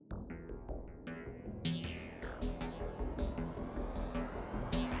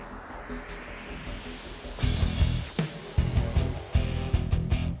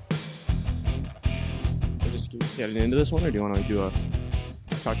getting into this one, or do you want to do a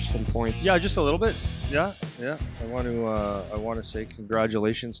touch some points? Yeah, just a little bit. Yeah. I want to say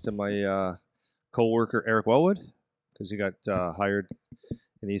congratulations to my coworker Eric Wellwood because he got hired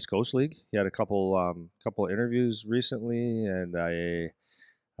in the East Coast League. He had a couple interviews recently, and I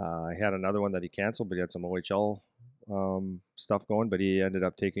had another one that he canceled, but he had some OHL stuff going. But he ended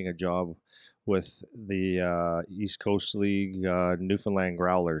up taking a job with the East Coast League Newfoundland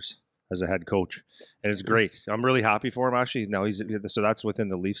Growlers as a head coach, and it's great. I'm really happy for him actually. Now so that's within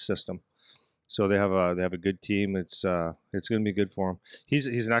the Leaf system. So they have a good team. It's going to be good for him. He's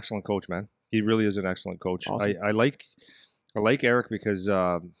an excellent coach, man. He really is an excellent coach. Awesome. I like Eric because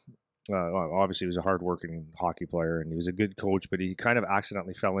obviously he was a hardworking hockey player and he was a good coach, but he kind of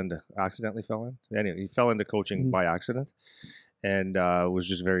accidentally fell into coaching by accident, and was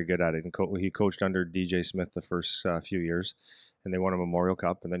just very good at it. And he coached under DJ Smith the first few years, and they won a Memorial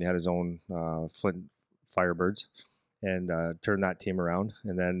Cup, and then he had his own Flint Firebirds, and turned that team around.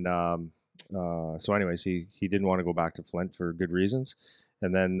 And then so anyways, he didn't want to go back to Flint for good reasons,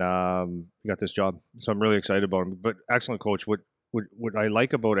 and then he got this job. So I'm really excited about him. But excellent coach. What I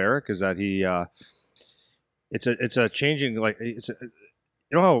like about Eric is that he it's a changing, like, you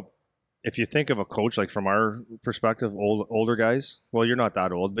know how if you think of a coach, like from our perspective, older guys, well, you're not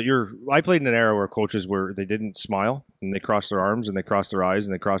that old, but I played in an era where coaches they didn't smile, and they crossed their arms, and they crossed their eyes,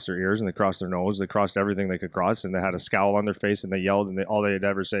 and they crossed their ears, and they crossed their nose, they crossed everything they could cross, and they had a scowl on their face, and they yelled, and all they'd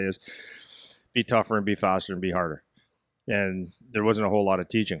ever say is, be tougher and be faster and be harder. And there wasn't a whole lot of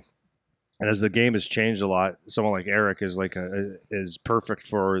teaching. And as the game has changed a lot, someone like Eric is perfect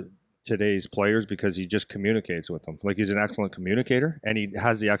for today's players because he just communicates with them. Like, he's an excellent communicator, and he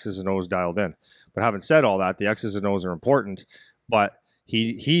has the X's and O's dialed in. But having said all that, the X's and O's are important, but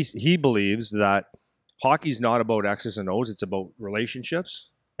he believes that hockey's not about X's and O's, it's about relationships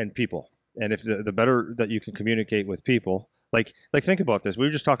and people. And if the better that you can communicate with people, like think about this. We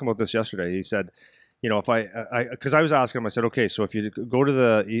were just talking about this yesterday. He said, you know, because I was asking him, I said, okay, so if you go to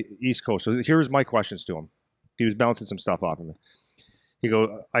the East Coast, so here's my questions to him. He was bouncing some stuff off of me.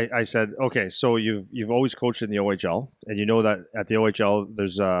 I said, okay, so you've always coached in the OHL, and you know that at the OHL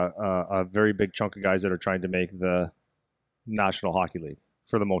there's a very big chunk of guys that are trying to make the National Hockey League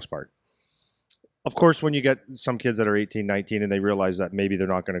for the most part. Of course, when you get some kids that are 18, 19, and they realize that maybe they're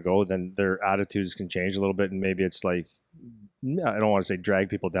not going to go, then their attitudes can change a little bit, and maybe it's like, I don't want to say drag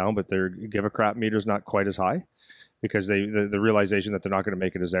people down, but their give a crap meter is not quite as high because the realization that they're not going to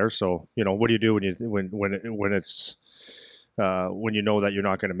make it is there. So, you know, what do you do when you know that you're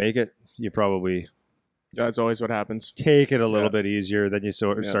not going to make it? You probably That's always what happens. take it a little bit easier. Then you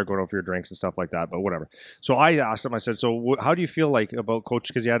start going over your drinks and stuff like that. But whatever. So I asked him. I said, "So how do you feel like about coach?"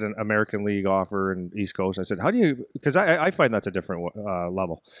 Because he had an American League offer in East Coast. I said, "How do you?" Because I find that's a different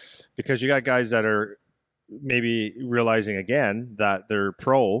level, because you got guys that are maybe realizing again that they're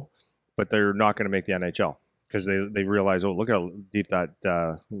pro, but they're not going to make the NHL because they realize, oh, look how deep that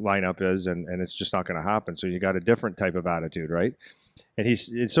lineup is, and it's just not going to happen. So you got a different type of attitude, right? And he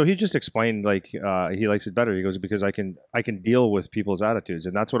just explained, like, he likes it better. He goes, because I can deal with people's attitudes,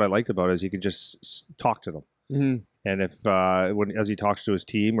 and that's what I liked about it, is he can just talk to them. Mm-hmm. And if as he talks to his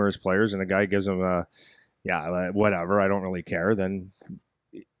team or his players, and a guy gives him whatever, I don't really care, then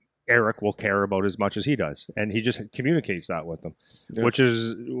Eric will care about as much as he does, and he just communicates that with them, which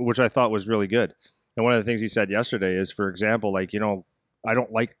I thought was really good. And one of the things he said yesterday is, for example, like, you know, I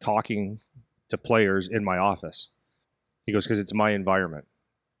don't like talking to players in my office. He goes, because it's my environment.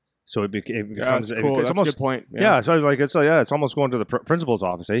 So it becomes that's cool. That's almost a good point. Yeah, so it's almost going to the principal's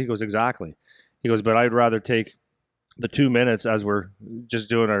office. Eh? He goes, exactly. He goes, but I'd rather take the 2 minutes as we're just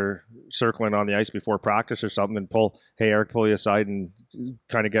doing our circling on the ice before practice or something, and hey, Eric, pull you aside and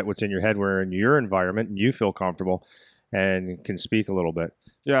kind of get what's in your head, where in your environment and you feel comfortable and can speak a little bit.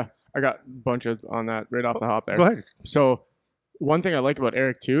 Yeah, I got a bunch on that right off the hop there. Go ahead. So one thing I like about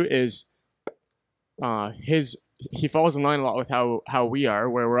Eric too is he falls in line a lot with how we are,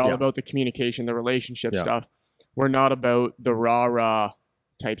 where we're all about the communication, the relationship stuff. We're not about the rah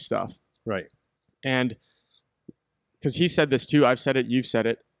type stuff. Right. And because he said this too, I've said it, you've said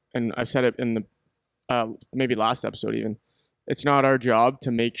it, and I've said it in the maybe last episode even. It's not our job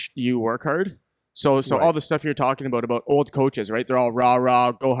to make you work hard. So right. All the stuff you're talking about old coaches, right? They're all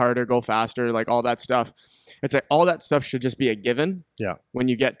rah, go harder, go faster, like all that stuff. It's like all that stuff should just be a given when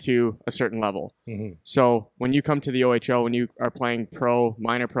you get to a certain level. Mm-hmm. So when you come to the OHL, when you are playing pro,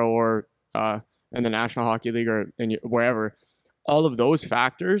 minor pro, or in the National Hockey League or wherever, all of those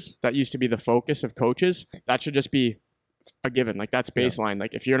factors that used to be the focus of coaches, that should just be a given. Like, that's baseline.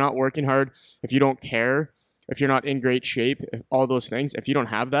 Like, if you're not working hard, if you don't care, if you're not in great shape, all those things, if you don't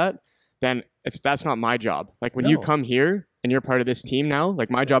have that, then that's not my job. Like when you No. come here and you're part of this team now, like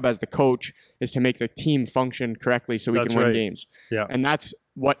my job as the coach is to make the team function correctly so we That's can win right. games. Yeah. And that's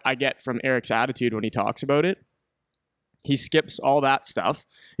what I get from Eric's attitude when he talks about it. He skips all that stuff.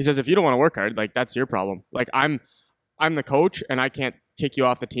 He says, if you don't want to work hard, like that's your problem. Like I'm the coach and I can't kick you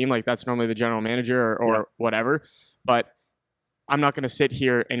off the team. Like that's normally the general manager or whatever. But I'm not going to sit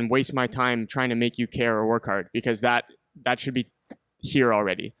here and waste my time trying to make you care or work hard, because that should be here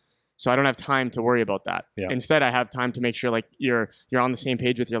already. So I don't have time to worry about that. Yeah. Instead, I have time to make sure like you're on the same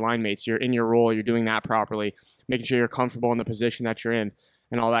page with your line mates. You're in your role. You're doing that properly, making sure you're comfortable in the position that you're in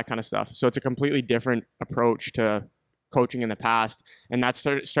and all that kind of stuff. So it's a completely different approach to coaching in the past. And that's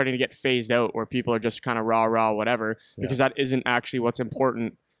starting to get phased out, where people are just kind of rah, whatever, because that isn't actually what's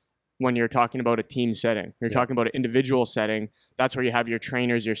important when you're talking about a team setting. You're talking about an individual setting. That's where you have your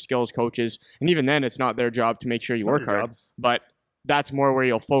trainers, your skills coaches. And even then, it's not their job to make sure you work hard. But that's more where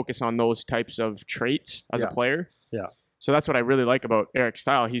you'll focus on those types of traits as a player. Yeah. So that's what I really like about Eric's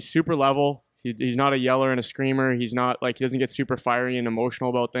style. He's super level. He's not a yeller and a screamer. He's not like, he doesn't get super fiery and emotional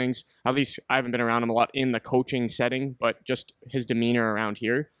about things. At least I haven't been around him a lot in the coaching setting, but just his demeanor around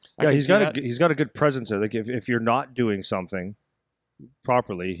here. Yeah, he's got a good presence there. Like if you're not doing something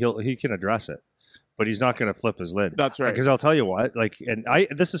properly, he can address it, but he's not going to flip his lid. That's right. Because I'll tell you what, like, and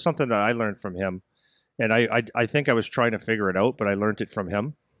this is something that I learned from him, and I think I was trying to figure it out, but I learned it from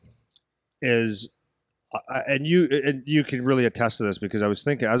him. And you can really attest to this, because I was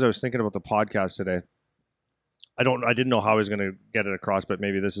thinking about the podcast today. I didn't know how I was going to get it across, but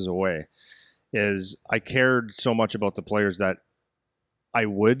maybe this is a way. Is I cared so much about the players that I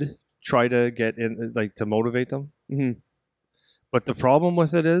would try to get in, like, to motivate them. Mm-hmm. But the problem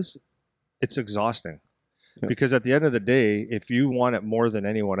with it is, it's exhausting, because at the end of the day, if you want it more than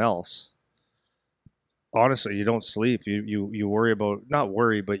anyone else, honestly, you don't sleep. You worry about, not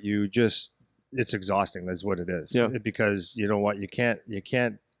worry, but you just, it's exhausting. That's what it is. Yeah. Because you know what, you can't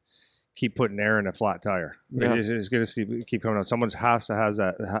keep putting air in a flat tire. Yeah. It's going to keep coming out. Someone has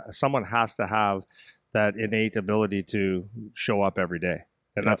to have that innate ability to show up every day,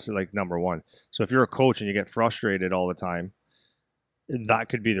 and that's like number one. So if you're a coach and you get frustrated all the time, that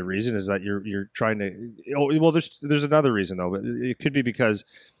could be the reason, is that you're trying to. Oh, well, there's another reason though, but it could be because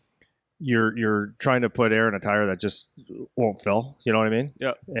you're trying to put air in a tire that just won't fill. You know what I mean?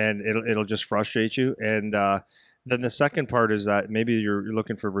 Yeah. And it'll just frustrate you. And then the second part is that maybe you're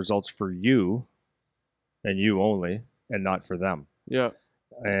looking for results for you, and you only, and not for them. Yeah.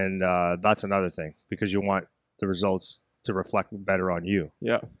 And that's another thing, because you want the results to reflect better on you.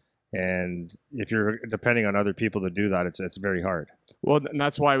 Yeah. And if you're depending on other people to do that, it's very hard. Well, and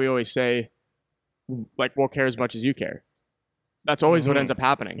that's why we always say, like, we'll care as much as you care. That's always what ends up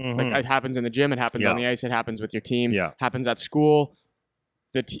happening. Mm-hmm. Like, it happens in the gym, it happens on the ice, it happens with your team, happens at school.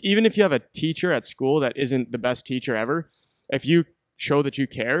 Even if you have a teacher at school that isn't the best teacher ever, if you show that you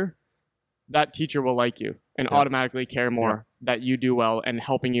care, that teacher will like you and automatically care more that you do well and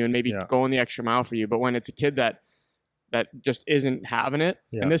helping you and maybe going the extra mile for you. But when it's a kid that just isn't having it,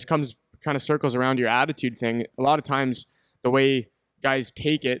 and this kind of circles around your attitude thing, a lot of times the way guys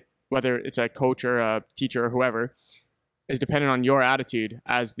take it, whether it's a coach or a teacher or whoever, is dependent on your attitude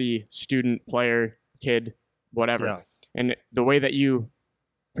as the student, player, kid, whatever. Yeah. And the way that you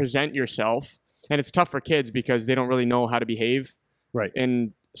present yourself, and it's tough for kids because they don't really know how to behave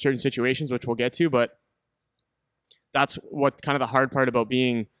in certain situations, which we'll get to, but that's what kind of the hard part about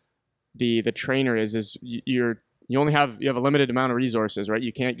being the trainer is you have a limited amount of resources, right?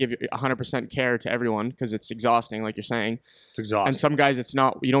 You can't give 100% care to everyone because it's exhausting, like you're saying. It's exhausting. And some guys,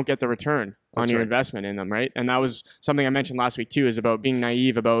 you don't get the return on your investment in them, right? And that was something I mentioned last week too, is about being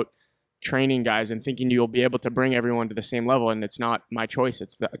naive about training guys and thinking you'll be able to bring everyone to the same level, and it's not my choice.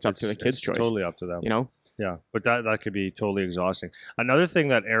 It's up to the kid's choice. Totally up to them. You know? Yeah, but that could be totally exhausting. Another thing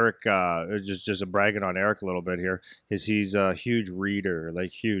that Eric, just bragging on Eric a little bit here, is he's a huge reader, like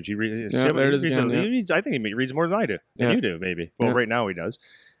huge. He reads. I think he reads more than I do, than you do, maybe. Well, right now he does,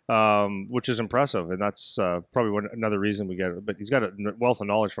 which is impressive, and that's probably another reason we get it. But he's got a wealth of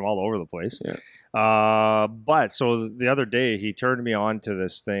knowledge from all over the place. Yeah. But so the other day he turned me on to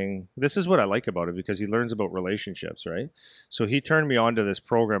this thing. This is what I like about it, because he learns about relationships, right? So he turned me on to this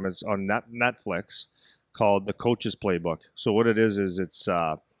program. It's on Netflix, called The Coach's Playbook. So what it is it's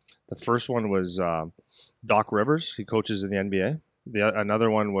the first one was Doc Rivers. He coaches in the NBA. Another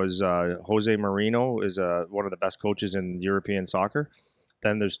one was Jose Mourinho, is one of the best coaches in European soccer.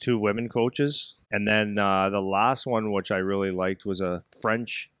 Then there's 2 women coaches. And then the last one, which I really liked, was a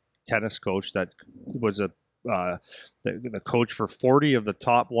French tennis coach that was the coach for 40 of the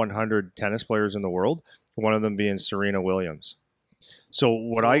top 100 tennis players in the world, one of them being Serena Williams. So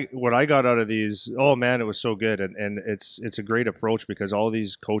what I got out of these, oh man, it was so good, and it's a great approach because all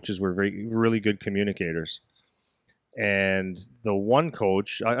these coaches were really good communicators. And the one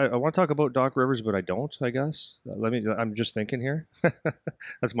coach, I want to talk about Doc Rivers, but I don't. I guess I'm just thinking here.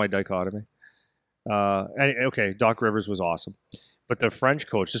 That's my dichotomy. Okay, Doc Rivers was awesome, but the French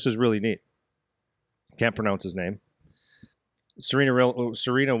coach, this is really neat. Can't pronounce his name. Serena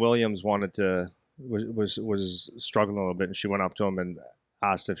Williams was struggling a little bit, and she went up to him and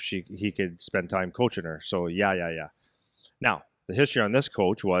asked if he could spend time coaching her. So yeah. Now the history on this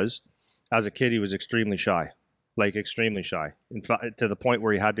coach was, as a kid, he was extremely shy, like extremely shy. In fact, to the point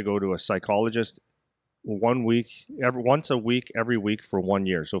where he had to go to a psychologist once a week, every week for 1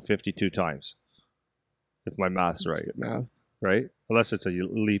 year, so 52 times, if my math's That's right. good math. Right, unless it's a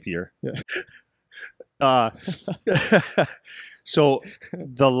leap year. Yeah. So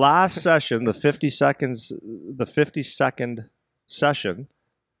the last session, the 50-second session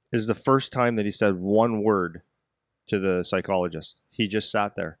is the first time that he said one word to the psychologist. He just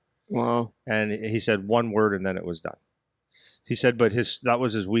sat there. Wow. And he said one word and then it was done. He said, but that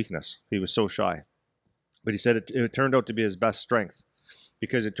was his weakness. He was so shy. But he said it turned out to be his best strength,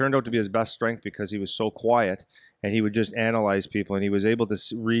 because he was so quiet and he would just analyze people, and he was able to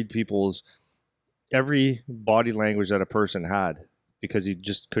read people's every body language that a person had, because he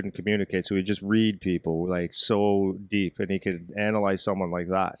just couldn't communicate. So he'd just read people like so deep, and he could analyze someone like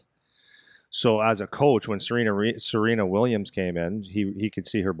that. So as a coach, when Serena Williams came in, he could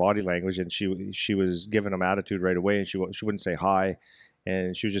see her body language, and she was giving him attitude right away, and she wouldn't say hi,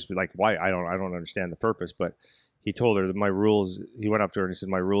 and she would just be like, why? I don't understand the purpose. But he told her that my rules. He went up to her and he said,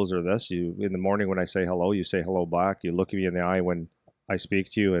 my rules are this: you, in the morning when I say hello, you say hello back. You look me in the eye when I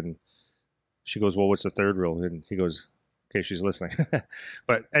speak to you. And she goes, well, what's the third rule? And he goes, okay, she's listening.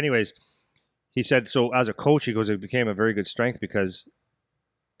 But anyways, he said, so as a coach, he goes, it became a very good strength because,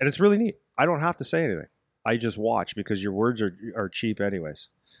 and it's really neat, I don't have to say anything. I just watch, because your words are cheap anyways.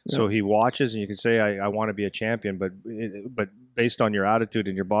 Yeah. So he watches, and you can say, I want to be a champion, but based on your attitude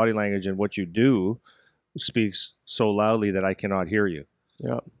and your body language and what you do speaks so loudly that I cannot hear you.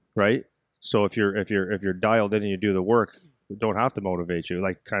 Yeah. Right? So if you're dialed in and you do the work, don't have to motivate you,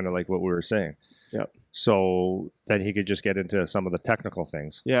 like kind of like what we were saying. Yep. So then he could just get into some of the technical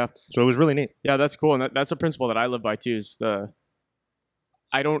things. Yeah. So it was really neat. Yeah, that's cool. And that's a principle that I live by too, is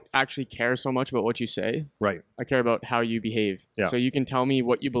I don't actually care so much about what you say. Right. I care about how you behave. Yeah. So you can tell me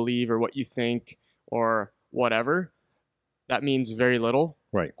what you believe or what you think or whatever. That means very little.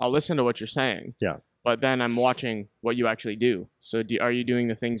 Right. I'll listen to what you're saying. Yeah. But then I'm watching what you actually do. So are you doing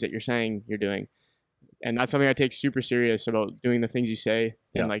the things that you're saying you're doing? And that's something I take super serious about, doing the things you say,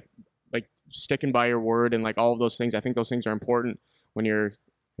 and like sticking by your word, and like all of those things. I think those things are important when you're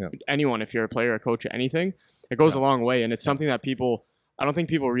anyone, if you're a player, a coach, anything. It goes a long way, and it's something that I don't think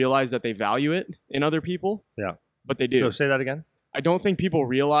people realize that they value it in other people. Yeah. But they do. So say that again. I don't think people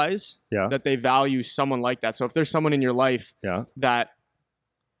realize that they value someone like that. So if there's someone in your life that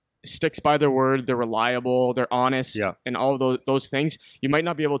sticks by their word, they're reliable, they're honest, and all of those things, you might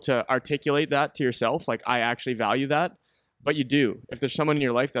not be able to articulate that to yourself, like, I actually value that, but you do. If there's someone in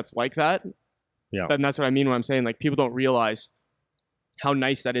your life that's like that, then that's what I mean when I'm saying, like, people don't realize how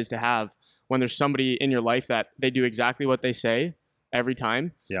nice that is to have, when there's somebody in your life that they do exactly what they say every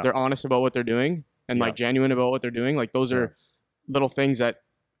time. They're honest about what they're doing, and like genuine about what they're doing. Like, those are little things that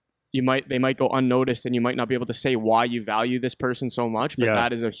they might go unnoticed, and you might not be able to say why you value this person so much, but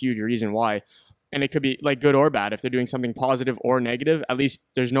that is a huge reason why. And it could be like good or bad. If they're doing something positive or negative, at least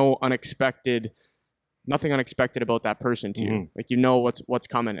there's nothing unexpected about that person to you. Like, you know what's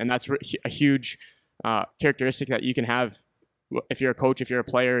coming. And that's a huge characteristic that you can have if you're a coach, if you're a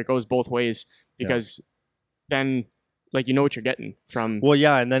player. It goes both ways, because then, like, you know what you're getting from. Well,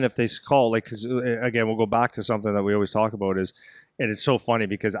 yeah, and then if they call, like, because again, we'll go back to something that we always talk about is, and it's so funny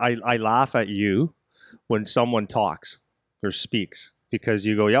because I laugh at you when someone talks or speaks, because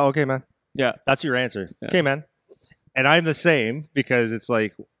you go, yeah, okay, man. Yeah. That's your answer. Yeah. Okay, man. And I'm the same, because it's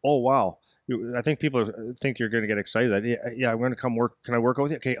like, oh, wow. I think people think you're going to get excited. I'm going to come work. Can I work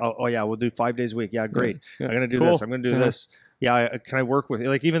with you? Okay. Oh yeah, we'll do 5 days a week. Yeah, great. I'm going to do this. I'm going to do this. Yeah. Can I work with you?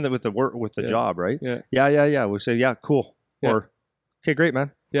 Like, even with the work, with the job, right? Yeah. We'll say, yeah, cool. Yeah. Or, okay, great,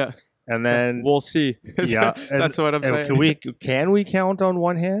 man. Yeah. And then we'll see. That's what I'm saying. Can we count on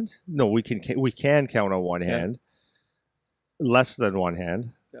one hand? No, we can count on one hand. Less than one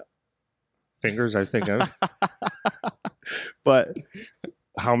hand. Yeah. Fingers, I think of. But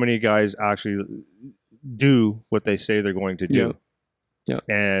how many guys actually do what they say they're going to do? Yeah.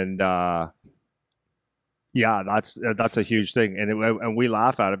 And Yeah, that's a huge thing, and we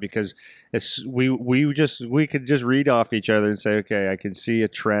laugh at it because we could just read off each other and say, okay, I can see a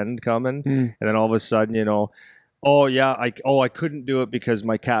trend coming, and then all of a sudden, oh yeah, I couldn't do it because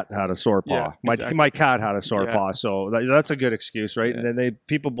my cat had a sore paw. Yeah, exactly. My cat had a sore Yeah. paw, so that's a good excuse, right? Yeah. And then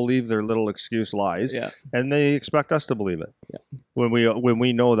people believe their little excuse lies, Yeah. and they expect us to believe it. Yeah. When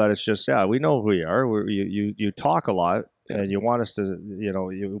we know that it's just we know who you are. You talk a lot, Yeah. and you want us to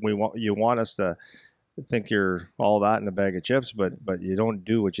you want us to think you're all that in a bag of chips, but you don't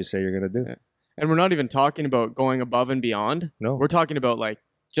do what you say you're going to do. Yeah. And we're not even talking about going above and beyond. No, We're talking about like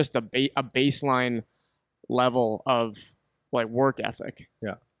just a baseline level of like work ethic.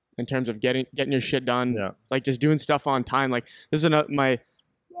 Yeah. In terms of getting your shit done. Yeah. Like just doing stuff on time. Like this is another my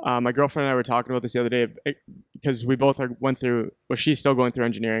girlfriend and I were talking about this the other day because we both went through. Well, she's still going through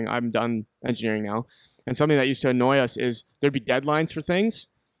engineering. I'm done engineering now. And something that used to annoy us is there'd be deadlines for things.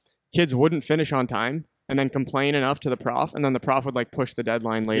 Kids wouldn't finish on time and then complain enough to the prof, and then the prof would like push the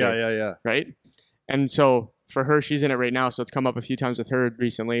deadline later. Yeah. Right? And so for her, she's in it right now, so it's come up a few times with her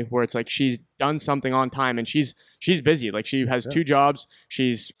recently where it's like she's done something on time and she's busy. Like she has 2 jobs,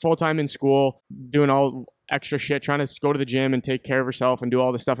 she's full-time in school, doing all extra shit, trying to go to the gym and take care of herself and do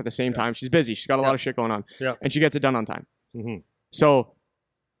all this stuff at the same time. She's busy. She's got a lot of shit going on. Yeah. And she gets it done on time. Mm-hmm. So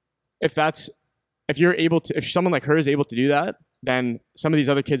if someone like her is able to do that, then some of these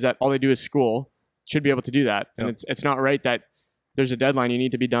other kids that all they do is school should be able to do that. And it's not right that there's a deadline. You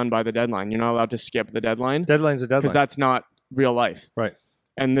need to be done by the deadline. You're not allowed to skip the deadline. Deadline's a deadline. Because that's not real life. Right.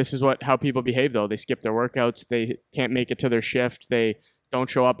 And this is how people behave, though. They skip their workouts. They can't make it to their shift. They don't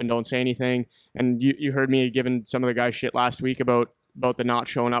show up and don't say anything. And you heard me giving some of the guys shit last week about the not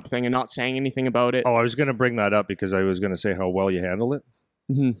showing up thing and not saying anything about it. Oh, I was going to bring that up because I was going to say how well you handle it.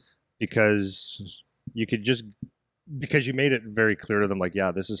 Mm-hmm. Because because you made it very clear to them, like,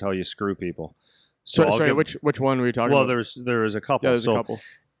 yeah, this is how you screw people. So sorry, which one were you talking about? Well, there was a couple. Yeah, there's a couple.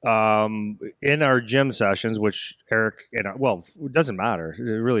 In our gym sessions, which Eric it doesn't matter.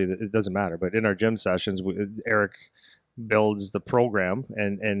 It doesn't matter. But in our gym sessions, Eric builds the program,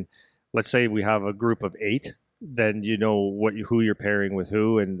 and let's say we have a group of 8, then you know who you're pairing with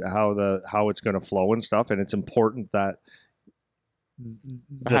who and how it's going to flow and stuff. And it's important that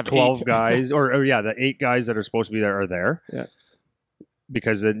the 12 guys or the 8 guys that are supposed to be there are there. Yeah.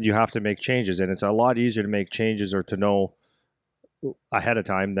 Because then you have to make changes, and it's a lot easier to make changes or to know ahead of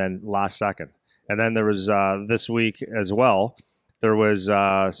time than last second. And then there was this week as well, there was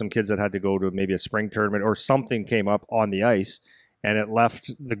some kids that had to go to maybe a spring tournament or something came up on the ice, and it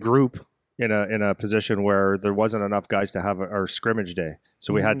left the group in a position where there wasn't enough guys to have our scrimmage day.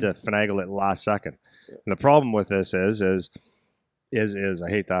 So we had to finagle it last second. And the problem with this is I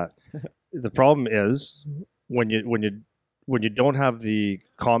hate that. The problem is when you don't have the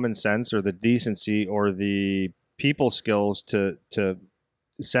common sense or the decency or the people skills to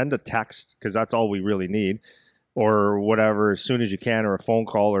send a text, because that's all we really need, or whatever, as soon as you can, or a phone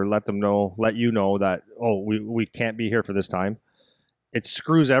call, or let you know that, oh, we can't be here for this time. It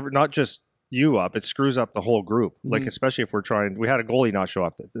screws not just you up, it screws up the whole group. Mm-hmm. Like, especially if we had a goalie not show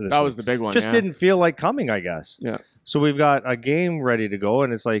up this week. Was the big one. Just didn't feel like coming, I guess. Yeah. So we've got a game ready to go,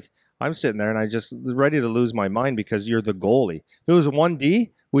 and it's like, I'm sitting there and I just ready to lose my mind because you're the goalie. If it was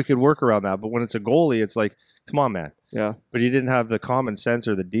 1D, we could work around that. But when it's a goalie, it's like, come on, man. Yeah. But you didn't have the common sense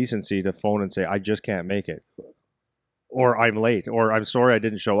or the decency to phone and say, I just can't make it. Or I'm late. Or I'm sorry I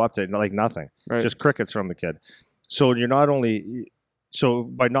didn't show up to, like, nothing. Right. Just crickets from the kid. So you're not only, so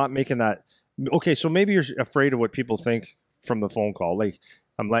by not making that, okay, so maybe you're afraid of what people think from the phone call. Like,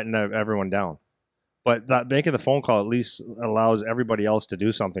 I'm letting everyone down. But that making the phone call at least allows everybody else to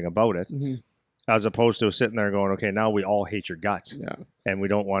do something about it, as opposed to sitting there going, okay, now we all hate your guts, and we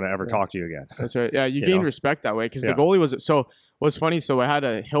don't want to ever talk to you again. That's right. Yeah, you gain respect that way because the goalie was so. What's funny? So I had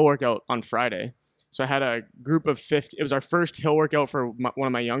a hill workout on Friday. So I had a group of 50. It was our first hill workout for one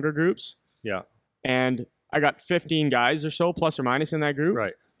of my younger groups. Yeah. And I got 15 guys or so, plus or minus, in that group.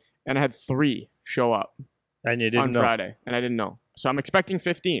 Right. And I had 3 show up. And you didn't on know. Friday, and I didn't know. So I'm expecting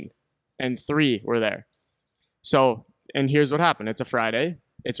 15. And 3 were there. So, and here's what happened. It's a Friday.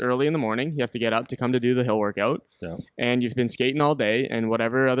 It's early in the morning. You have to get up to come to do the hill workout. Yeah. And you've been skating all day and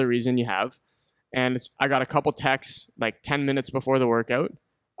whatever other reason you have. And I got a couple texts like 10 minutes before the workout.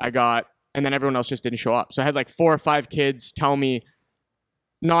 And then everyone else just didn't show up. So I had like 4 or 5 kids tell me,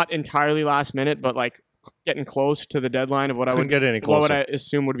 not entirely last minute, but like getting close to the deadline of what I would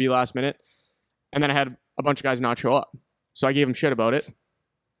assume would be last minute. And then I had a bunch of guys not show up. So I gave them shit about it,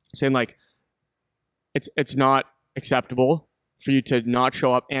 saying like, it's not acceptable for you to not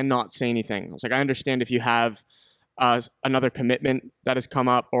show up and not say anything. I was like, I understand if you have another commitment that has come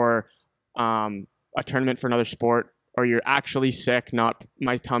up, or a tournament for another sport, or you're actually sick, not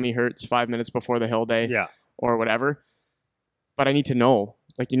my tummy hurts 5 minutes before the hill day Yeah. or whatever. But I need to know,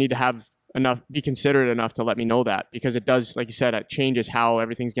 like, you need to have enough, be considerate enough to let me know that, because it does, like you said, it changes how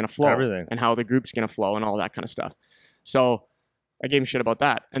everything's going to flow Everything. and how the group's going to flow and all that kind of stuff. So I gave him shit about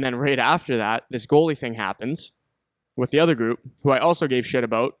that. And then right after that, this goalie thing happens with the other group, who I also gave shit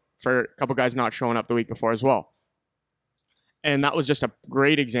about for a couple guys not showing up the week before as well. And that was just a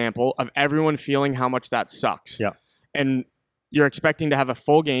great example of everyone feeling how much that sucks. Yeah. And you're expecting to have a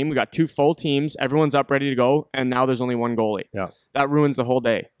full game. We got 2 full teams. Everyone's up, ready to go. And now there's only one goalie. Yeah. That ruins the whole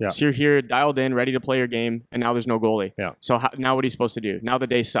day. Yeah. So you're here, dialed in, ready to play your game, and now there's no goalie. Yeah. So now what are you supposed to do? Now the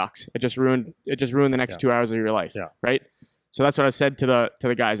day sucks. It just ruined the next 2 hours of your life. Yeah. Right? So that's what I said to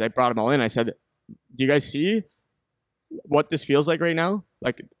the guys. I brought them all in. I said, do you guys see what this feels like right now?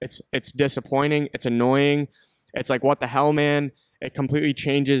 Like, it's disappointing. It's annoying. It's like, what the hell, man? It completely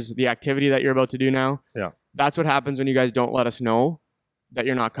changes the activity that you're about to do now. Yeah. That's what happens when you guys don't let us know that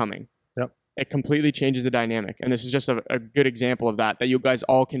you're not coming. Yep. It completely changes the dynamic. And this is just a good example of that you guys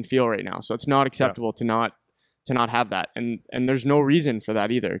all can feel right now. So it's not acceptable to not have that. And there's no reason for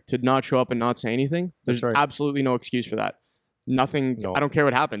that either. To not show up and not say anything. There's That's right. absolutely no excuse for that. Nothing. No. I don't care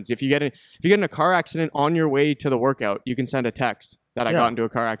what happens. If you get in a car accident on your way to the workout, you can send a text that I got into a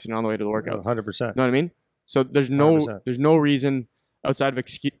car accident on the way to the workout. 100%. Know what I mean? So there's no 100%. reason outside of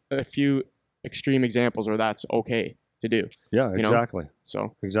a few extreme examples where that's okay to do. Yeah, exactly.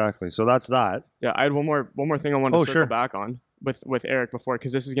 So Exactly. So that's that. yeah, I had one more thing I wanted to circle sure. back on with Eric before,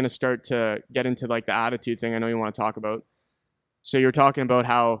 because this is going to start to get into like the attitude thing I know you want to talk about. So you're talking about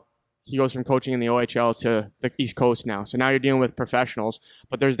how he goes from coaching in the OHL to the East Coast now. So now you're dealing with professionals,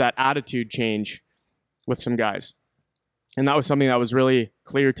 but there's that attitude change with some guys. And that was something that was really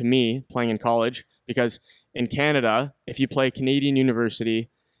clear to me playing in college, because in Canada, if you play Canadian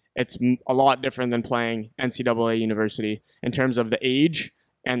university, it's a lot different than playing NCAA university in terms of the age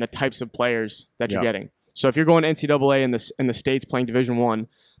and the types of players that you're getting. So if you're going NCAA in the States playing Division I,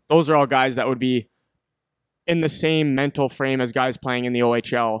 those are all guys that would be in the same mental frame as guys playing in the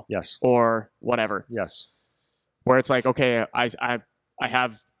OHL. Yes. Or whatever. Yes. Where it's like, okay, I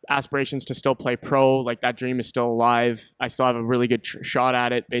have aspirations to still play pro. Like, that dream is still alive. I still have a really good shot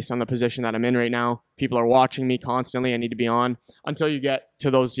at it based on the position that I'm in right now. People are watching me constantly. I need to be on. Until you get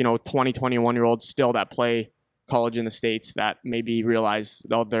to those, 20, 21-year-olds still that play college in the States that maybe realize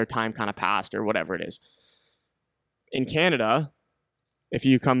their time kind of passed or whatever it is. In Canada, if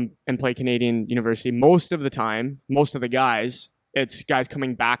you come and play Canadian university, most of the time, most of the guys, it's guys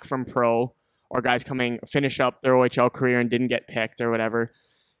coming back from pro or guys finish up their OHL career and didn't get picked or whatever.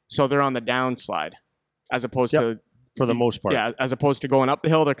 So they're on the downslide as opposed to, for the most part. Yeah, as opposed to going up the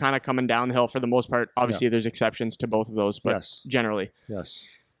hill, they're kind of coming down the hill for the most part. Obviously, there's exceptions to both of those, but generally. Yes.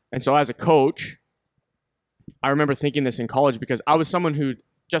 And so as a coach, I remember thinking this in college because I was someone who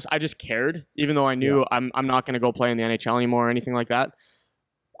I just cared, even though I knew I'm not going to go play in the NHL anymore or anything like that.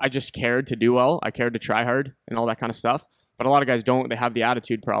 I just cared to do well. I cared to try hard and all that kind of stuff. But a lot of guys don't. They have the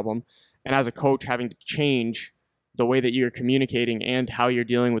attitude problem. And as a coach, having to change the way that you're communicating and how you're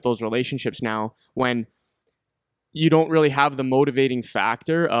dealing with those relationships now, when you don't really have the motivating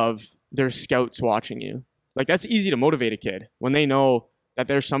factor of there's scouts watching you. Like, that's easy to motivate a kid when they know that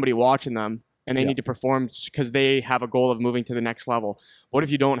there's somebody watching them and they need to perform because they have a goal of moving to the next level. What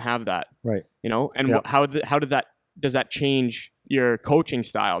if you don't have that? Right. And how does that change your coaching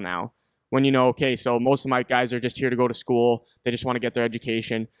style now? When okay, so most of my guys are just here to go to school. They just want to get their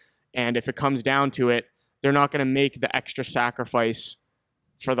education. And if it comes down to it, they're not going to make the extra sacrifice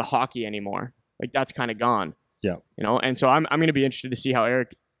for the hockey anymore. Like, that's kind of gone. Yeah. And so I'm going to be interested to see how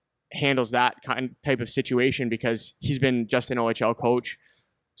Eric handles that type of situation, because he's been just an OHL coach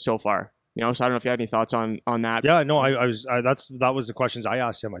so far. So I don't know if you had any thoughts on that. Yeah, no, that was the questions I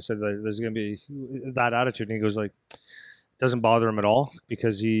asked him. I said there's going to be that attitude, and he goes like, doesn't bother him at all,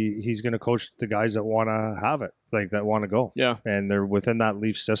 because he's going to coach the guys that want to have it, like that want to go. Yeah. And they're within that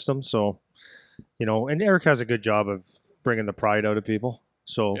Leaf system. So, and Eric has a good job of bringing the pride out of people.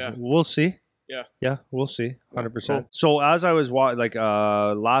 So we'll see. Yeah. Yeah, we'll see. 100%. Cool. So as I was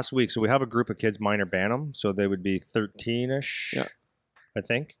last week, so we have a group of kids, minor Bantam. So they would be 13-ish, I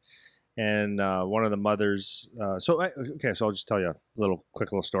think. And one of the mothers, so I'll just tell you a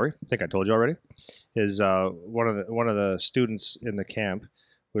quick little story. I think I told you already. Is one of the students in the camp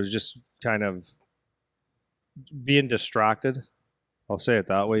was just kind of being distracted. I'll say it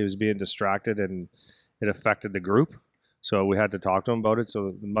that way. He was being distracted, and it affected the group. So we had to talk to him about it.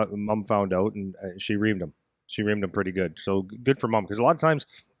 So the mom found out, and she reamed him. She reamed him pretty good. So good for mom, because a lot of times,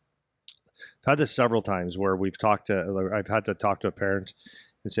 I've had this several times where I've had to talk to a parent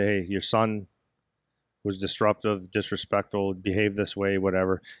and say, hey, your son was disruptive, disrespectful, behaved this way,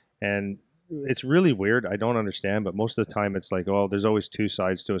 whatever. And it's really weird. I don't understand, but most of the time it's like, oh, there's always two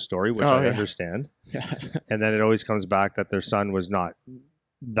sides to a story, which I understand. Yeah. And then it always comes back that their son was not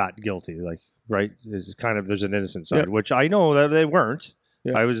that guilty. Like, right? It's kind of, there's an innocent side, which I know that they weren't.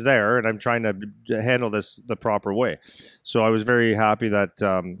 Yeah. I was there, and I'm trying to handle this the proper way. So I was very happy that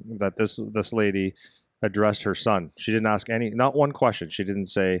that this lady addressed her son. She didn't ask not one question. She didn't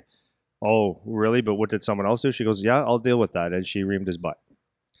say, "Oh, really? But what did someone else do?" She goes, "Yeah, I'll deal with that," and she reamed his butt.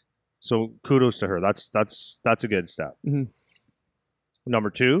 So kudos to her. That's a good step. Mm-hmm. Number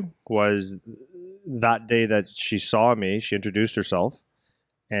 2 was that day that she saw me. She introduced herself.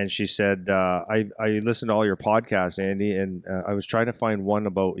 And she said, I listened to all your podcasts, Andy, and I was trying to find one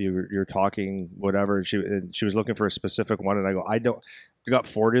about you're talking, whatever. And she was looking for a specific one. And I go, I got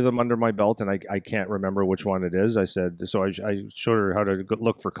 40 of them under my belt, and I can't remember which one it is. I said, so I showed her how to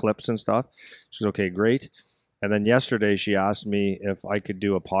look for clips and stuff. She was okay, great. And then yesterday she asked me if I could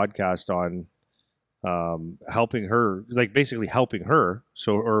do a podcast on helping her, like basically helping her,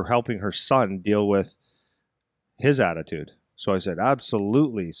 or helping her son deal with his attitude. So I said,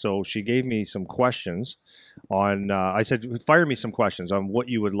 absolutely. So she gave me some questions on, I said, fire me some questions on what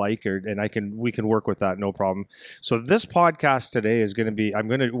you would like, and we can work with that. No problem. So this podcast today is going to be,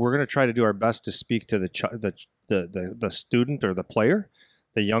 we're going to try to do our best to speak to the student or the player,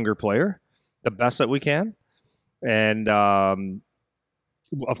 the younger player, the best that we can. And,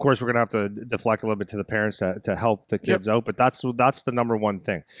 of course, we're going to have to deflect a little bit to the parents to help the kids out, but that's the number one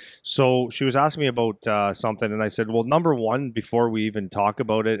thing. So she was asking me about something, and I said, well, number one, before we even talk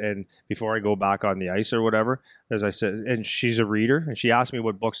about it and before I go back on the ice or whatever, as I said, and she's a reader, and she asked me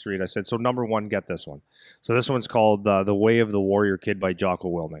what books to read. I said, so number one, get this one. So this one's called The Way of the Warrior Kid by Jocko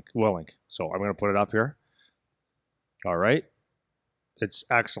Willink. So I'm going to put it up here. All right. It's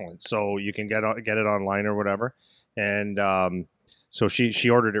excellent. So you can get it online or whatever. And so she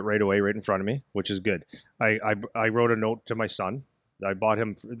ordered it right away, right in front of me, which is good. I wrote a note to my son. I bought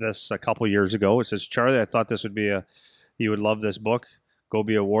him this a couple years ago. It says, Charlie, I thought this would be you would love this book. Go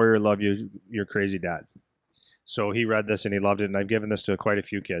be a warrior. Love you, your crazy dad. So he read this and he loved it. And I've given this to quite a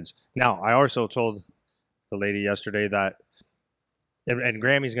few kids. Now, I also told the lady yesterday that, and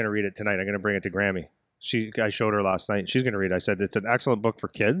Grammy's going to read it tonight. I'm going to bring it to Grammy. I showed her last night. She's going to read it. I said, it's an excellent book for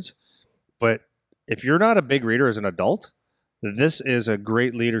kids. But if you're not a big reader as an adult, this is a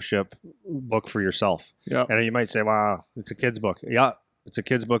great leadership book for yourself. Yeah. And you might say, wow, it's a kid's book. Yeah, it's a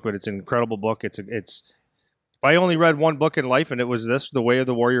kid's book, but it's an incredible book. It's if I only read one book in life and it was this, The Way of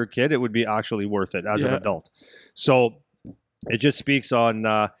the Warrior Kid, it would be actually worth it as an adult. So it just speaks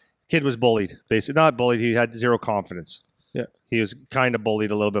on, kid was bullied, basically. Not bullied, he had zero confidence. Yeah. He was kind of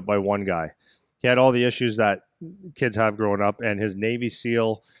bullied a little bit by one guy. He had all the issues that kids have growing up, and his Navy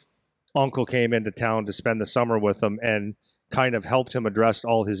SEAL uncle came into town to spend the summer with him and kind of helped him address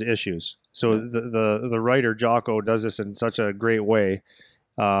all his issues. So the writer Jocko does this in such a great way,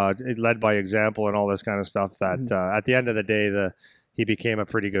 led by example and all this kind of stuff, that at the end of the day, he became a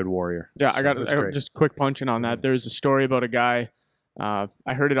pretty good warrior. Yeah, so I just quick punching on that. There's a story about a guy.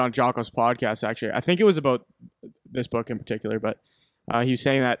 I heard it on Jocko's podcast, actually. I think it was about this book in particular, but he was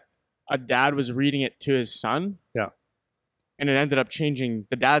saying that a dad was reading it to his son. Yeah. And it ended up changing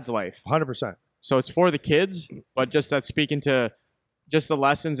the dad's life. 100%. So it's for the kids, but just that speaking to just the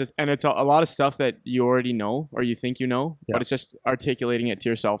lessons, and it's a lot of stuff that you already know or you think you know, but it's just articulating it to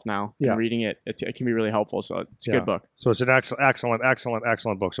yourself now. And reading it, it can be really helpful. So it's a good book. So it's an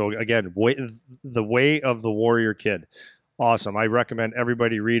excellent book. So again, The Way of the Warrior Kid. Awesome. I recommend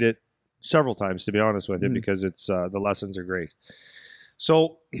everybody read it several times, to be honest with you, because it's the lessons are great.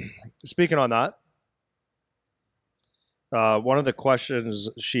 So speaking on that, one of the questions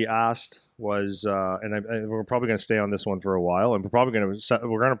she asked was, and we're probably going to stay on this one for a while, and we're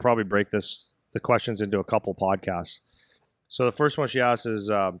going to break the questions into a couple podcasts. So the first one she asked is,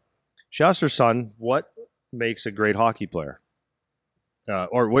 she asked her son, what makes a great hockey player,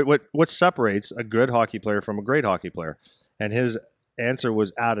 or what separates a good hockey player from a great hockey player, and his answer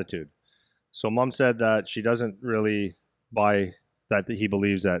was attitude. So mom said that she doesn't really buy that he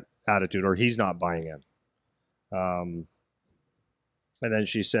believes that attitude, or he's not buying it. And then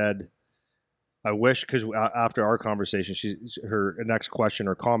she said, I wish, because after our conversation, her next question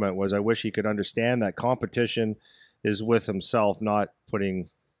or comment was, I wish he could understand that competition is with himself, not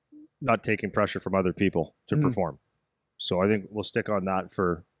taking pressure from other people to perform. So I think we'll stick on that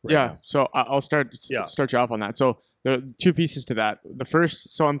for right now. So I'll start you off on that. So there are two pieces to that. The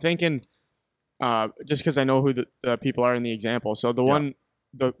first, so I'm thinking, just because I know who the people are in the example. So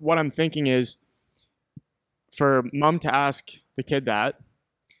what I'm thinking is, for mom to ask the kid that,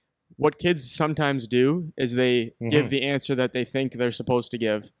 what kids sometimes do is they give the answer that they think they're supposed to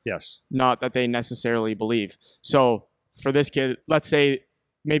give, Yes. not that they necessarily believe. So for this kid, let's say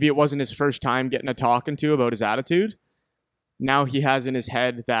maybe it wasn't his first time getting a talking to about his attitude. Now he has in his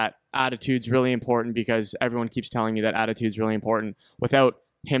head that attitude's really important because everyone keeps telling you that attitude's really important without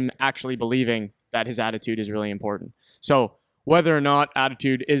him actually believing that his attitude is really important. So whether or not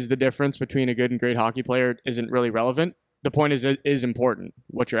attitude is the difference between a good and great hockey player isn't really relevant. The point is, it is important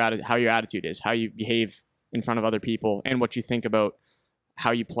what how your attitude is, how you behave in front of other people, and what you think about how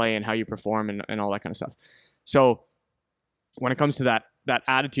you play and how you perform and all that kind of stuff. So when it comes to that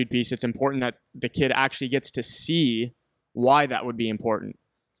attitude piece, it's important that the kid actually gets to see why that would be important.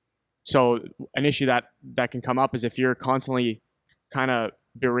 So an issue that can come up is if you're constantly kind of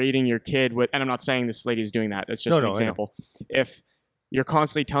berating your kid with, and I'm not saying this lady is doing that, that's just an example. If you're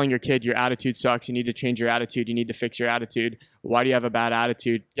constantly telling your kid your attitude sucks, you need to change your attitude, you need to fix your attitude, why do you have a bad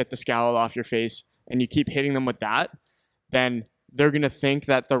attitude, get the scowl off your face, and you keep hitting them with that, then they're going to think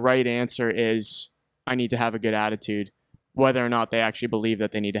that the right answer is, I need to have a good attitude, whether or not they actually believe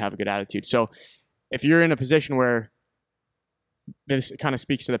that they need to have a good attitude. So if you're in a position where, this kind of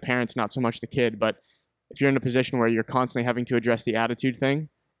speaks to the parents, not so much the kid, but if you're in a position where you're constantly having to address the attitude thing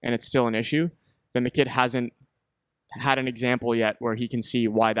and it's still an issue, then the kid hasn't had an example yet where he can see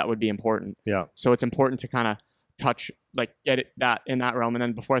why that would be important. Yeah. So it's important to kind of get it that in that realm. And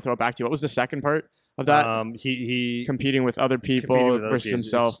then before I throw it back to you, what was the second part of that? He competing with other people versus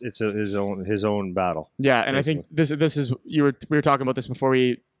himself. It's his own battle. Yeah, and basically. I think this is we were talking about this before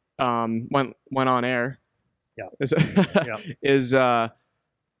we went on air. Yeah.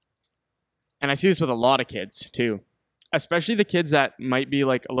 And I see this with a lot of kids too, especially the kids that might be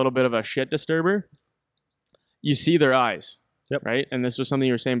like a little bit of a shit disturber. You see their eyes, right? And this was something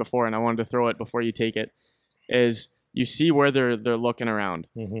you were saying before, and I wanted to throw it before you take it, is you see where they're looking around.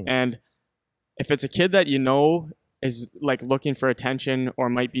 And if it's a kid that you know is like looking for attention or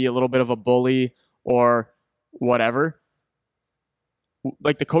might be a little bit of a bully or whatever,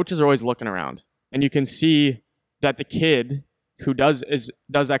 like the coaches are always looking around. And you can see that the kid who does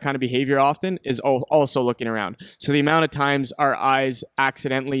that kind of behavior often is also looking around. So the amount of times our eyes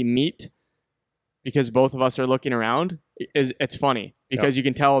accidentally meet because both of us are looking around it's funny because you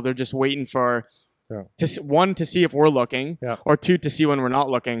can tell they're just waiting for to see if we're looking, or two, to see when we're not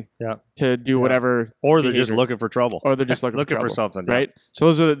looking, to do whatever, or they're just looking for trouble, or they're just looking for something, right? So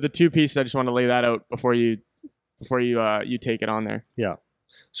those are the two pieces. I just want to lay that out before you take it on there. Yeah.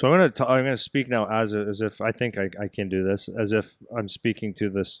 So I'm gonna speak now as if I think I can do this, as if I'm speaking to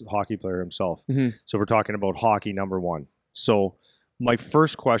this hockey player himself. So we're talking about hockey number one. So my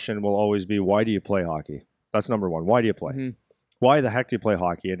first question will always be, why do you play hockey? That's number one. Why do you play? Why the heck do you play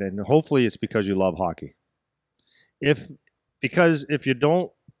hockey? And hopefully it's because you love hockey. Because if you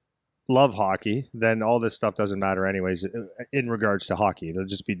don't love hockey, then all this stuff doesn't matter anyways in regards to hockey. It'll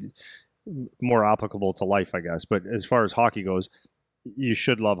just be more applicable to life, I guess. But as far as hockey goes, you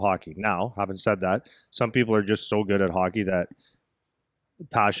should love hockey. Now, having said that, some people are just so good at hockey that the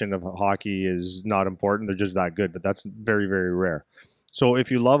passion of hockey is not important. They're just that good, but that's very, very rare. So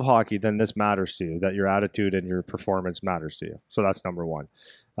if you love hockey, then this matters to you, that your attitude and your performance matters to you. So that's number one.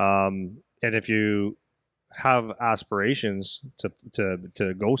 And if you have aspirations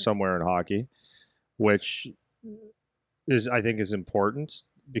to go somewhere in hockey, which I think is important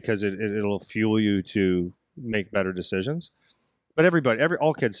because it'll fuel you to make better decisions. But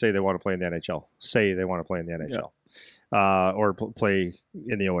all kids say they want to play in the NHL. Say they want to play in the NHL, or play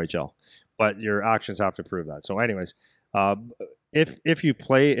in the OHL. But your actions have to prove that. So, anyways, if you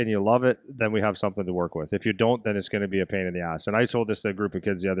play and you love it, then we have something to work with. If you don't, then it's going to be a pain in the ass. And I told this to a group of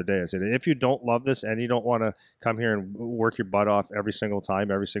kids the other day. I said, if you don't love this and you don't want to come here and work your butt off every single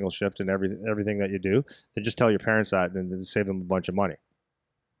time, every single shift, and everything that you do, then just tell your parents that and save them a bunch of money.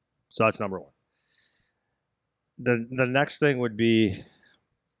 So that's number one. The next thing would be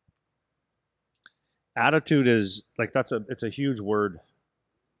attitude. Is like it's a huge word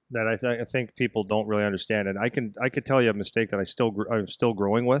that I think people don't really understand, and I could tell you a mistake that I'm still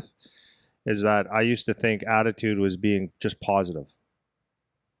growing with, is that I used to think attitude was being just positive.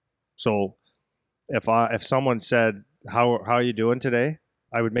 So if someone said how are you doing today,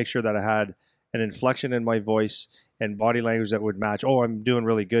 I would make sure that I had an inflection in my voice and body language that would match. Oh, I'm doing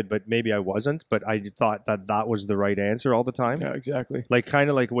really good, but maybe I wasn't. But I thought that was the right answer all the time. Yeah, exactly. Like kind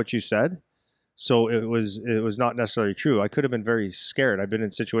of like what you said. So it was not necessarily true. I could have been very scared. I've been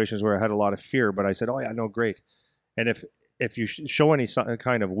in situations where I had a lot of fear, but I said, "Oh yeah, no, great." And if you show any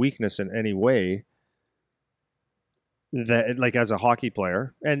kind of weakness in any way, that like as a hockey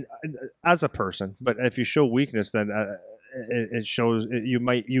player and as a person, but if you show weakness, then it shows you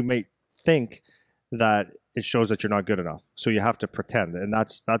might think that it shows that you're not good enough. So you have to pretend, and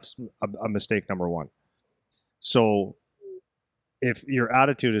that's a mistake number one. So if your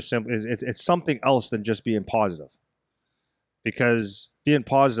attitude is simple, it's something else than just being positive, because being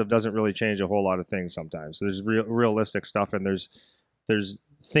positive doesn't really change a whole lot of things. Sometimes there's realistic stuff, and there's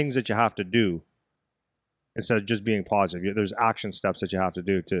things that you have to do instead of just being positive. There's action steps that you have to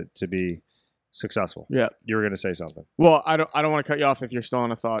do to be successful. Yeah. You were going to say something. Well, I don't want to cut you off if you're still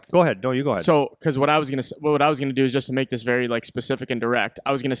on a thought. Go ahead. No, you go ahead. So, because what I was gonna do is just to make this very like specific and direct.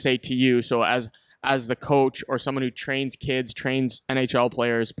 I was gonna say to you, so as the coach or someone who trains kids, trains NHL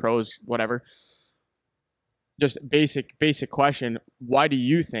players, pros, whatever. Just basic question. Why do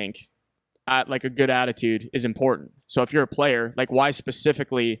you think like a good attitude is important? So if you're a player, like why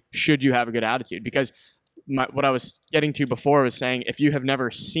specifically should you have a good attitude? Because what I was getting to before was saying, if you have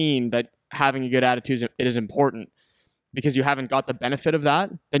never seen that having a good attitude is important because you haven't got the benefit of that,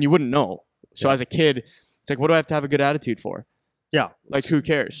 then you wouldn't know. So as a kid, it's like, what do I have to have a good attitude for? Yeah. Like, who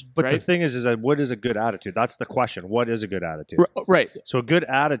cares? But right? the thing is that what is a good attitude? That's the question. What is a good attitude? Right. So a good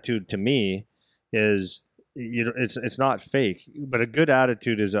attitude to me is, it's not fake, but a good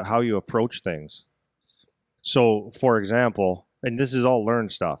attitude is how you approach things. So, for example, and this is all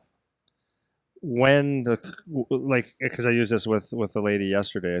learned stuff. Because I used this with the lady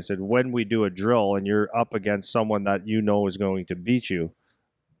yesterday, I said, when we do a drill and you're up against someone that you know is going to beat you,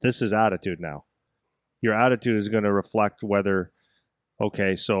 this is attitude now. Your attitude is going to reflect whether,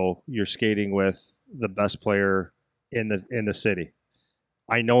 okay, so you're skating with the best player in the city.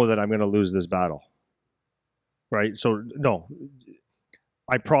 I know that I'm going to lose this battle. Right? So, no,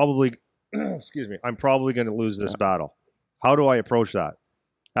 I probably, I'm probably going to lose this battle. How do I approach that?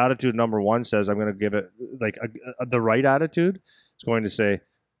 Attitude number one says I'm going to give it like the right attitude. It's going to say,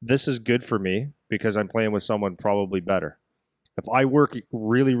 this is good for me because I'm playing with someone probably better. If I work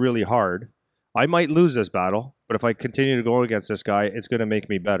really, really hard, I might lose this battle, but if I continue to go against this guy, it's going to make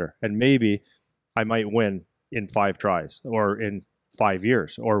me better. And maybe I might win in 5 tries or in 5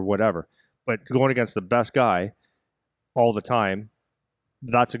 years or whatever. But going against the best guy all the time,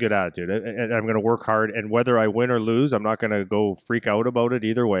 that's a good attitude. And I'm going to work hard, and whether I win or lose, I'm not going to go freak out about it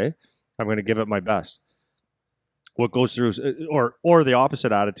either way. I'm going to give it my best. What goes through, or the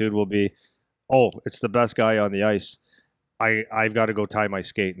opposite attitude will be, oh, it's the best guy on the ice. I've got to go tie my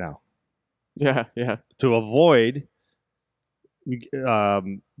skate now. Yeah. To avoid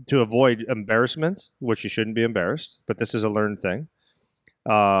embarrassment, which you shouldn't be embarrassed, but this is a learned thing.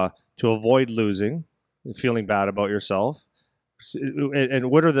 To avoid losing, feeling bad about yourself. And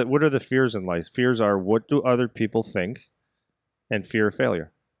what are the fears in life? Fears are, what do other people think, and fear of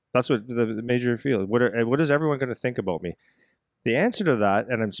failure. That's what the major fear. What is everyone going to think about me? The answer to that,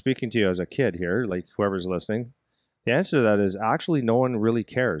 and I'm speaking to you as a kid here, like whoever's listening, the answer to that is actually no one really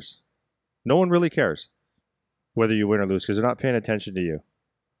cares. No one really cares whether you win or lose because they're not paying attention to you.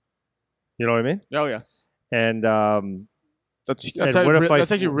 You know what I mean? Oh yeah. And that's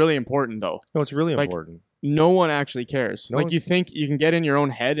actually really important though. No, it's really important. No one actually cares. No like one- you think you can get in your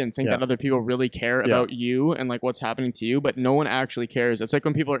own head and think that other people really care about you and like what's happening to you, but no one actually cares. It's like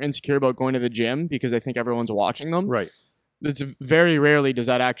when people are insecure about going to the gym because they think everyone's watching them. Right. It's very rarely does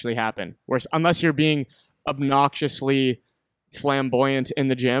that actually happen. Whereas unless you're being obnoxiously flamboyant in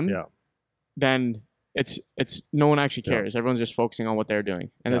the gym, then it's no one actually cares. Everyone's just focusing on what they're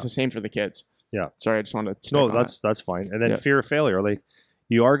doing, and it's the same for the kids. Yeah. Sorry, I just wanted to. That's fine. And then fear of failure, like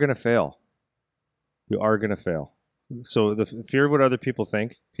you are going to fail. You are going to fail. So the fear of what other people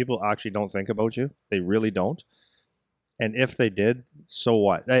think, people actually don't think about you. They really don't. And if they did, so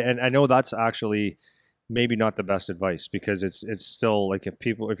what? And I know that's actually maybe not the best advice because it's still like if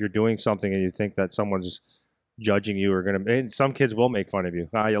you're doing something and you think that someone's judging you or going to, some kids will make fun of you.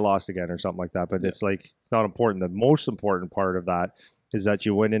 You lost again or something like that. But it's like, it's not important. The most important part of that is that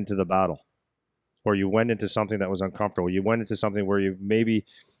you went into the battle or you went into something that was uncomfortable. You went into something where you maybe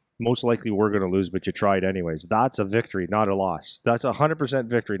most likely were going to lose, but you tried anyways. That's a victory, not a loss. That's 100%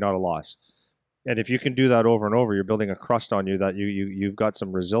 victory, not a loss. And if you can do that over and over, you're building a crust on you that you've got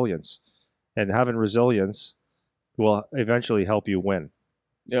some resilience. And having resilience will eventually help you win.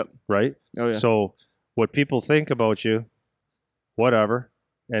 Yep. Right? Oh yeah. So what people think about you, whatever,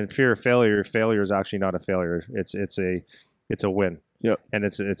 and fear of failure is actually not a failure. It's a win. Yep. And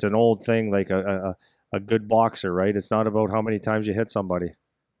it's an old thing, like a good boxer, right? It's not about how many times you hit somebody.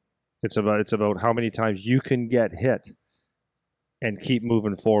 It's about how many times you can get hit and keep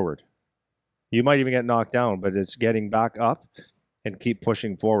moving forward. You might even get knocked down, but it's getting back up and keep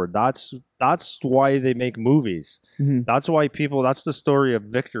pushing forward. That's why they make movies. Mm-hmm. That's why that's the story of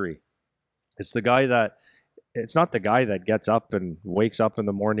victory. It's the guy that it's not the guy that gets up and wakes up in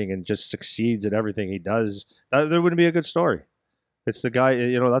the morning and just succeeds at everything he does. There wouldn't be a good story. It's the guy,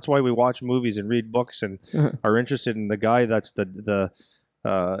 that's why we watch movies and read books and are interested in the guy that's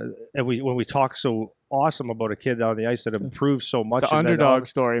and when we talk so awesome about a kid on the ice that improves so much. The underdog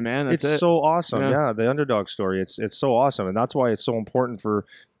story, man. That's it's it. so awesome. Yeah, the underdog story. It's so awesome. And that's why it's so important for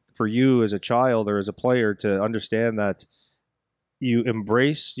you as a child or as a player to understand that you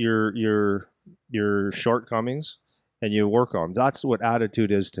embrace your shortcomings and you work on them. That's what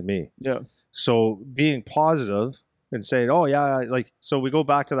attitude is to me. Yeah. So being positive and saying, oh yeah, so we go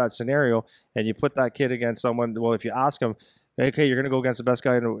back to that scenario and you put that kid against someone. Well, if you ask him, okay, you're going to go against the best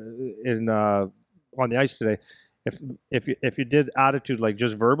guy on the ice today. If you did attitude like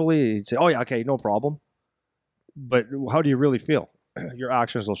just verbally, he'd say, oh yeah, okay, no problem. But how do you really feel? Your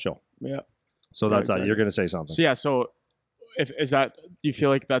actions will show. Yeah. So that's exactly. that. You're going to say something. So yeah. So do you feel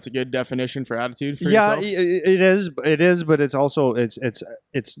like that's a good definition for attitude for yeah, yourself? it is, but it's also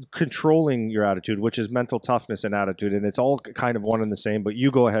it's controlling your attitude, which is mental toughness and attitude, and it's all kind of one and the same. But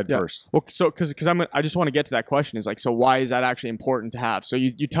you go ahead first. Well, so because I just want to get to that question is like, so why is that actually important to have? So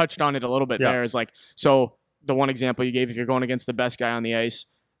you touched on it a little bit there. Is like, so the one example you gave, if you're going against the best guy on the ice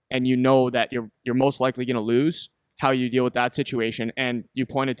and you know that you're most likely going to lose, how you deal with that situation, and you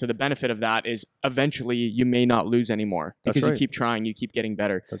pointed to the benefit of that is eventually you may not lose anymore because you keep trying, you keep getting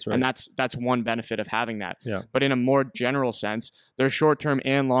better. That's right. And that's one benefit of having that. Yeah. But in a more general sense, there's short-term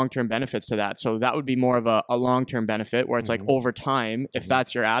and long-term benefits to that. So that would be more of a long-term benefit where it's like over time, if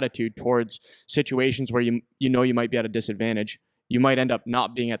that's your attitude towards situations where you might be at a disadvantage, you might end up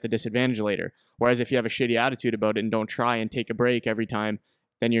not being at the disadvantage later. Whereas if you have a shitty attitude about it and don't try and take a break every time,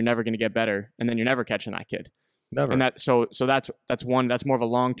 then you're never going to get better, and then you're never catching that kid. Never. And that's more of a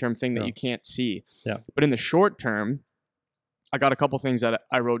long-term thing that you can't see. Yeah. But in the short term, I got a couple things that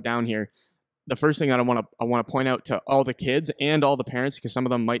I wrote down here. The first thing that I want to point out to all the kids and all the parents, because some of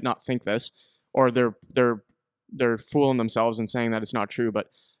them might not think this, or they're fooling themselves and saying that it's not true. But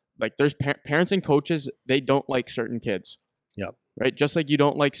like, there's parents and coaches, they don't like certain kids. Yeah. Right. Just like you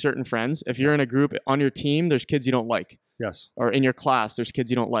don't like certain friends. If you're in a group on your team, there's kids you don't like. Yes. Or in your class, there's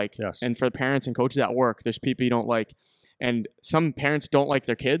kids you don't like. Yes. And for the parents and coaches at work, there's people you don't like. And some parents don't like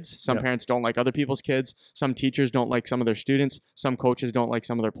their kids. Some parents don't like other people's kids. Some teachers don't like some of their students. Some coaches don't like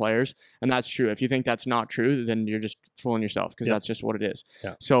some of their players. And that's true. If you think that's not true, then you're just fooling yourself, because that's just what it is.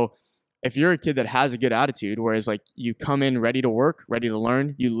 Yeah. So if you're a kid that has a good attitude, whereas like you come in ready to work, ready to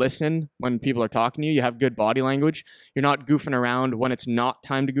learn, you listen when people are talking to you, you have good body language, you're not goofing around when it's not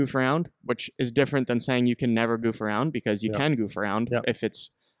time to goof around, which is different than saying you can never goof around, because you can goof around if it's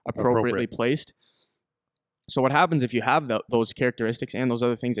appropriately placed. So what happens if you have those characteristics and those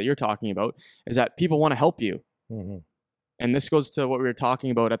other things that you're talking about is that people want to help you. Mm-hmm. And this goes to what we were talking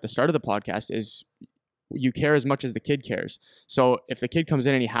about at the start of the podcast, is you care as much as the kid cares. So if the kid comes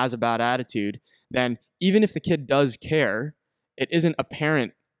in and he has a bad attitude, then even if the kid does care, it isn't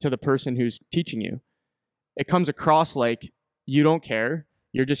apparent to the person who's teaching you. It comes across like you don't care.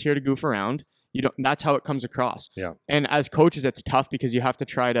 You're just here to goof around. That's how it comes across. Yeah. And as coaches, it's tough because you have to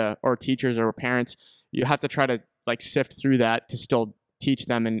try to, or teachers or parents, you have to try to like sift through that to still teach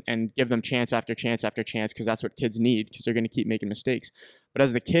them and give them chance after chance after chance, because that's what kids need, because they're going to keep making mistakes. But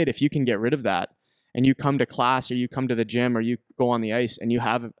as the kid, if you can get rid of that, and you come to class or you come to the gym or you go on the ice and you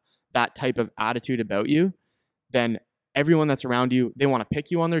have that type of attitude about you, then everyone that's around you, they want to pick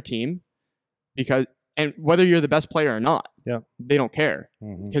you on their team, and whether you're the best player or not, they don't care,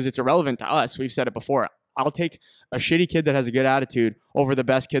 because it's irrelevant to us. We've said it before. I'll take a shitty kid that has a good attitude over the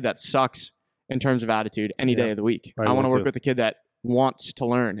best kid that sucks in terms of attitude any day of the week. I want to work with the kid that wants to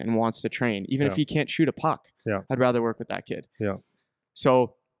learn and wants to train, even if he can't shoot a puck. I'd rather work with that kid.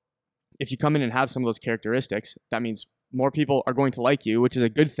 So if you come in and have some of those characteristics, that means more people are going to like you, which is a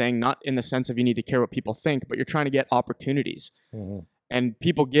good thing, not in the sense of you need to care what people think, but you're trying to get opportunities. And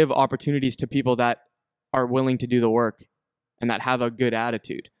people give opportunities to people that are willing to do the work and that have a good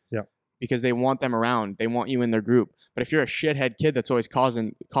attitude. Because they want them around. They want you in their group. But if you're a shithead kid that's always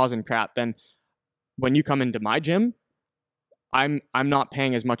causing crap, then when you come into my gym, I'm not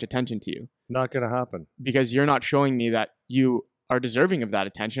paying as much attention to you. Not going to happen. Because you're not showing me that you are deserving of that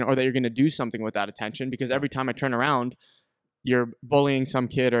attention, or that you're going to do something with that attention, because every time I turn around, you're bullying some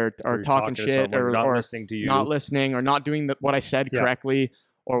kid or talking shit or not listening to you, not listening, or not doing what I said correctly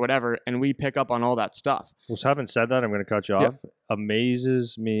or whatever. And we pick up on all that stuff. Well, having said that, I'm going to cut you off.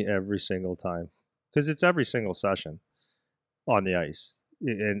 Amazes me every single time, because it's every single session on the ice.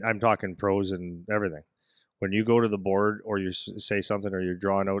 And I'm talking pros and everything. When you go to the board or you say something or you're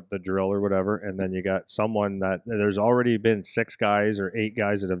drawing out the drill or whatever, and then you got someone that there's already been 6 guys or 8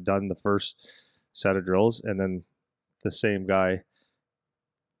 guys that have done the first set of drills, and then the same guy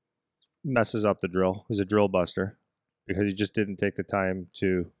messes up the drill. He's a drill buster because he just didn't take the time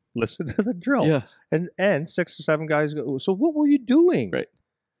to listen to the drill. Yeah. And 6 or 7 guys go, so what were you doing? Right.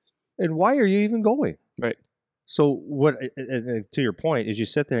 And why are you even going? Right. So what, to your point, is you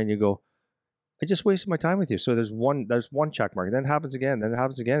sit there and you go, I just wasted my time with you. So there's one check mark. Then it happens again. Then it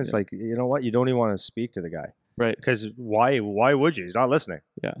happens again. It's like, you know what? You don't even want to speak to the guy. Right. Because why would you? He's not listening.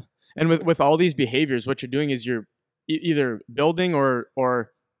 Yeah. And with all these behaviors, what you're doing is you're either building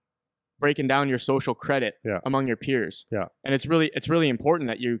or breaking down your social credit among your peers. Yeah. And it's really important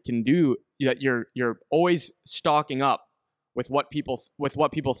that you can do that. You're always stocking up with what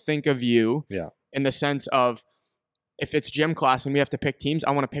people think of you. Yeah. In the sense of, if it's gym class and we have to pick teams, I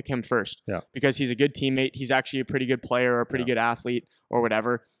want to pick him first. Yeah. Because he's a good teammate. He's actually a pretty good player or a pretty good athlete or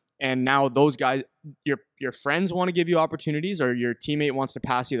whatever. And now those guys, your friends want to give you opportunities, or your teammate wants to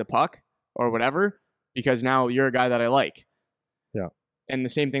pass you the puck or whatever, because now you're a guy that I like. Yeah. And the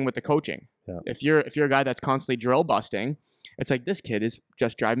same thing with the coaching. Yeah. If you're a guy that's constantly drill busting, it's like, this kid is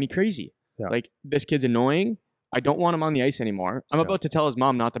just driving me crazy. Yeah. Like, this kid's annoying. I don't want him on the ice anymore. I'm about to tell his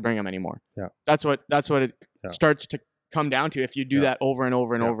mom not to bring him anymore. Yeah. That's what it starts to come down to if you do that over and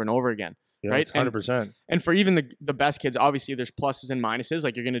over and over and over again. Yeah, right? 100%. And for even the best kids, obviously there's pluses and minuses.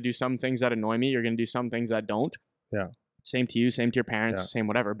 Like, you're going to do some things that annoy me. You're going to do some things that don't. Yeah. Same to you, same to your parents, same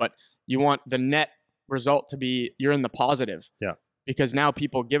whatever. But you want the net result to be you're in the positive. Yeah. Because now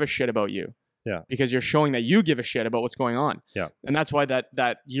people give a shit about you. Yeah. Because you're showing that you give a shit about what's going on. Yeah. And that's why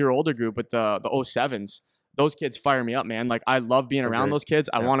that year older group with the 07s, those kids fire me up, man. Like, I love being around those kids.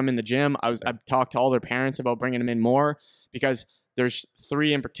 I want them in the gym. I've talked to all their parents about bringing them in more, because there's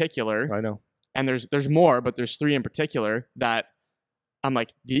 3 in particular. I know. And there's more, but there's 3 in particular that I'm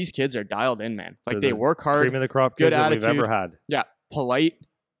like, these kids are dialed in, man. Like, they work hard. Cream of the crop good kids that attitude. we've ever had. Yeah. Polite,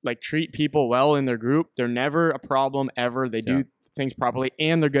 like, treat people well in their group. They're never a problem ever. They do things properly,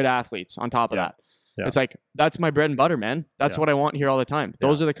 and they're good athletes on top of that. Yeah. It's like, that's my bread and butter, man. That's what I want here all the time.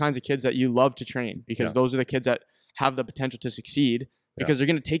 Those are the kinds of kids that you love to train, because those are the kids that have the potential to succeed, because they're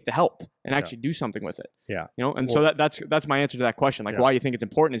going to take the help and actually do something with it. Yeah. You know, and so that's my answer to that question. Like, why you think it's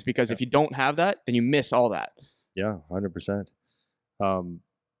important is because if you don't have that, then you miss all that. Yeah, 100%.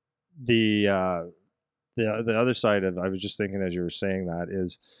 The other side of, I was just thinking as you were saying that,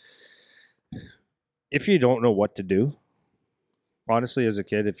 is if you don't know what to do, honestly, as a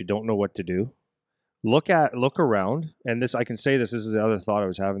kid, if you don't know what to do, look around. And this, I can say this is the other thought I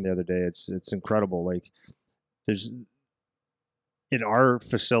was having the other day. It's incredible. Like, there's, in our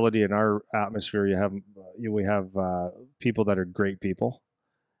facility, in our atmosphere, we have people that are great people.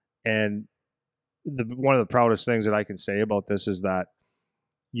 And one of the proudest things that I can say about this is that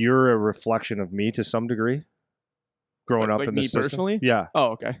you're a reflection of me to some degree. Growing up in the system. Personally? Yeah.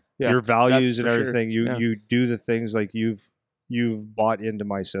 Oh, okay. Yeah. Your values and everything. Sure. You do the things, like, you've bought into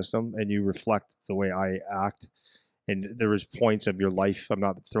my system, and you reflect the way I act. And there was points of your life, I'm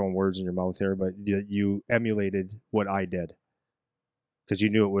not throwing words in your mouth here, but you emulated what I did, because you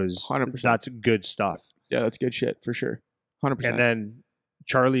knew it was 100%. That's good stuff. Yeah, that's good shit for sure. 100%. And then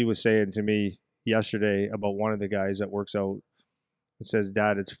Charlie was saying to me yesterday about one of the guys that works out, and says,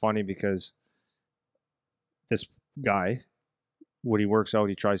 Dad, it's funny because this guy, when he works out,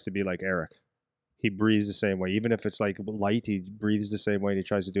 he tries to be like Eric. He breathes the same way. Even if it's like light, he breathes the same way, and he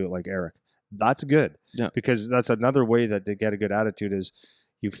tries to do it like Eric. That's good. Yeah. Because that's another way that to get a good attitude is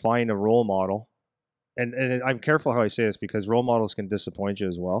you find a role model. And I'm careful how I say this, because role models can disappoint you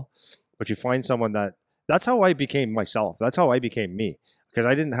as well. But you find someone that's how I became myself. That's how I became me. Because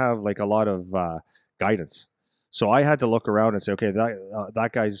I didn't have like a lot of guidance. So I had to look around and say, okay, that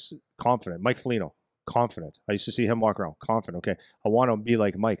guy's confident. Mike Foligno, confident. I used to see him walk around, confident. Okay, I want to be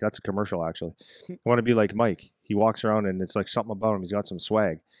like Mike. That's a commercial, actually. I want to be like Mike. He walks around and it's like something about him. He's got some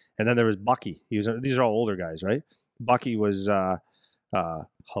swag. And then there was Bucky. These are all older guys, right? Bucky was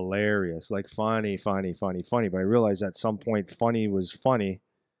hilarious, like funny. But I realized at some point funny was funny.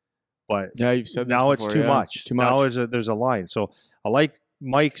 But yeah, you've said this now before. It's too much. Too much. Now there's a line. So I like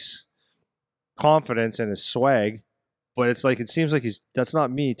Mike's confidence and his swag, but it's like, it seems like that's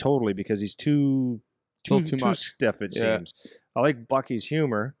not me totally, because he's too stiff, it seems. I like Bucky's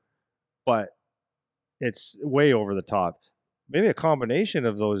humor, but it's way over the top. Maybe a combination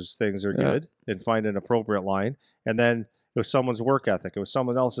of those things are good, and find an appropriate line. And then it was someone's work ethic. It was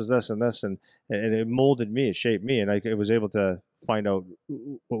someone else's this and this, and it molded me, it shaped me, and I was able to find out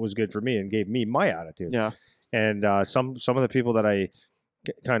what was good for me and gave me my attitude. Yeah. And some of the people that I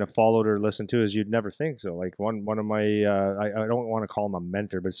kind of followed or listened to, is you'd never think so. Like one of my, I don't want to call him a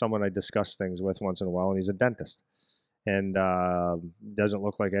mentor, but someone I discuss things with once in a while, and he's a dentist. and doesn't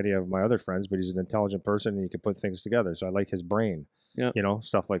look like any of my other friends, but he's an intelligent person and he can put things together. So I like his brain, Yep.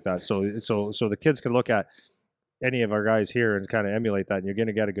 stuff like that. So the kids can look at any of our guys here and kind of emulate that, and you're going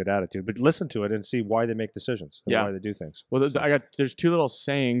to get a good attitude. But listen to it and see why they make decisions and why they do things. Well, there's two little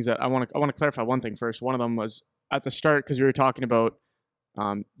sayings that I want to clarify one thing first. One of them was at the start because we were talking about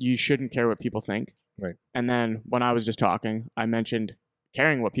you shouldn't care what people think. Right. And then when I was just talking, I mentioned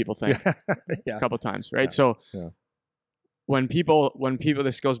caring what people think a couple of times, right? Yeah. So Yeah. when people,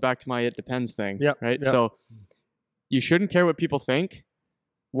 this goes back to my it depends thing, right? Yeah. So you shouldn't care what people think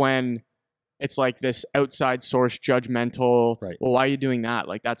when it's like this outside source judgmental, right. Well, why are you doing that?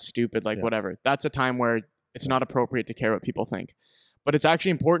 Like, that's stupid, like whatever. That's a time where it's not appropriate to care what people think. But it's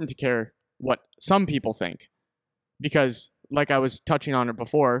actually important to care what some people think. Because like I was touching on it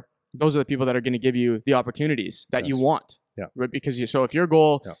before, those are the people that are going to give you the opportunities that you want. Yeah. Right? Because so if your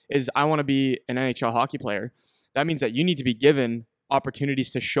goal is I want to be an NHL hockey player, that means that you need to be given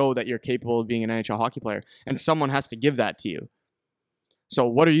opportunities to show that you're capable of being an NHL hockey player. And someone has to give that to you. So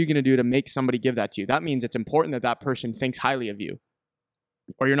what are you going to do to make somebody give that to you? That means it's important that that person thinks highly of you,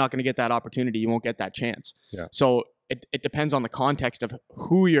 or you're not going to get that opportunity. You won't get that chance. Yeah. So it depends on the context of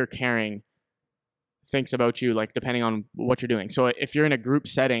who you're caring thinks about you, like depending on what you're doing. So if you're in a group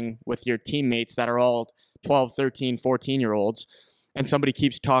setting with your teammates that are all 12, 13, 14-year-olds, and somebody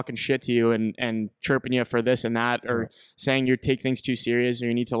keeps talking shit to you and chirping you for this and that, or saying you take things too serious or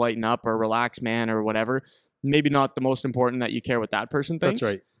you need to lighten up or relax, man, or whatever, maybe not the most important that you care what that person thinks.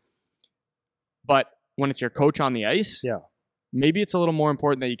 That's right. But when it's your coach on the ice, maybe it's a little more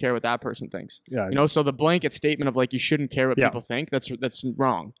important that you care what that person thinks. Yeah. So the blanket statement of like you shouldn't care what people think, that's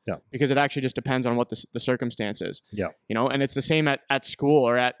wrong. Yeah. Because it actually just depends on what the circumstance is. Yeah. And it's the same at school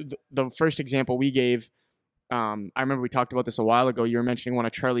or at the first example we gave. I remember we talked about this a while ago. You were mentioning one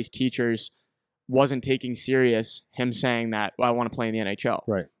of Charlie's teachers wasn't taking serious him saying that, well, I want to play in the NHL.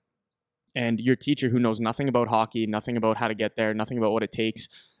 Right. And your teacher who knows nothing about hockey, nothing about how to get there, nothing about what it takes,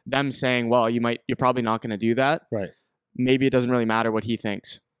 them saying, well, you're probably not going to do that. Right. Maybe it doesn't really matter what he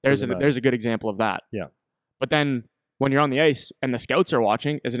thinks. There's a good example of that. Yeah. But then when you're on the ice and the scouts are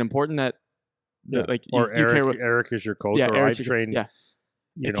watching, is it important that like or Eric is your coach, or I train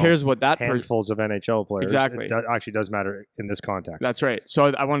it cares what that handfuls of NHL players. Exactly. It actually does matter in this context. That's right. So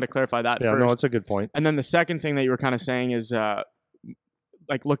I wanted to clarify that first. No, that's a good point. And then the second thing that you were kind of saying is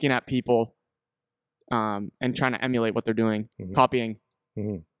like looking at people and trying to emulate what they're doing, copying.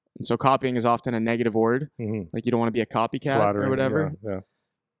 Mm-hmm. And so copying is often a negative word. Mm-hmm. Like you don't want to be a copycat or whatever. Yeah.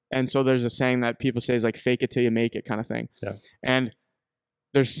 And so there's a saying that people say is like fake it till you make it kind of thing. Yeah. And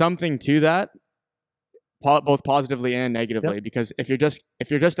there's something to that, both positively and negatively, because if you're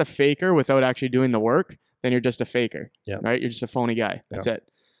just a faker without actually doing the work, then you're just a faker. Yeah. Right? You're just a phony guy. That's it.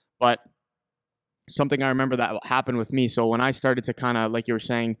 But something I remember that happened with me. So when I started to kind of, like you were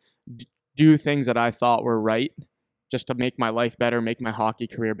saying, do things that I thought were right, just to make my life better, make my hockey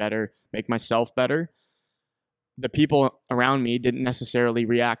career better, make myself better, the people around me didn't necessarily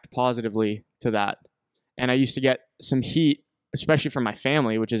react positively to that. And I used to get some heat, especially from my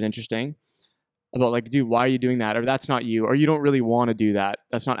family, which is interesting, about like, dude, why are you doing that? Or that's not you. Or you don't really want to do that.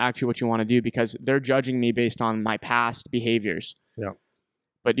 That's not actually what you want to do, because they're judging me based on my past behaviors. Yeah.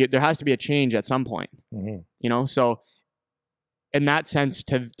 But there has to be a change at some point. Mm-hmm. So in that sense,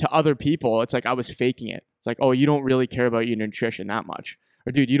 to other people, it's like I was faking it. It's like, oh, you don't really care about your nutrition that much.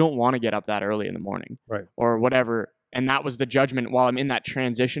 Or dude, you don't want to get up that early in the morning. Right. Or whatever. And that was the judgment while I'm in that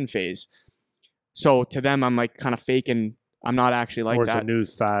transition phase. So to them, I'm like kind of faking. I'm not actually like that. Or it's a new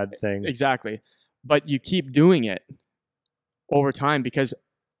fad thing. Exactly. But you keep doing it over time, because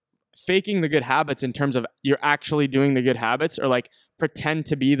faking the good habits in terms of you're actually doing the good habits, or like pretend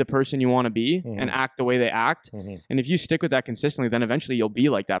to be the person you want to be and act the way they act. And if you stick with that consistently, then eventually you'll be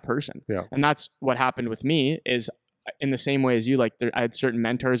like that person. Yeah. And that's what happened with me, is in the same way as you, like I had certain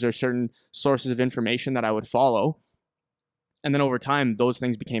mentors or certain sources of information that I would follow. And then over time, those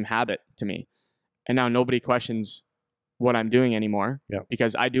things became habit to me. And now nobody questions what I'm doing anymore,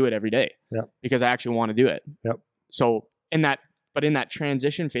 because I do it every day, because I actually want to do it. So in that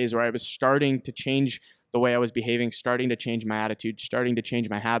transition phase where I was starting to change the way I was behaving, starting to change my attitude, starting to change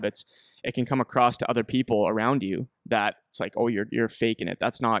my habits, it can come across to other people around you that it's like, oh, you're faking it.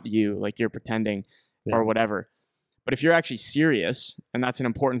 That's not you. Like you're pretending or whatever. But if you're actually serious, and that's an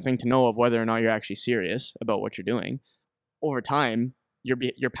important thing to know of whether or not you're actually serious about what you're doing, over time,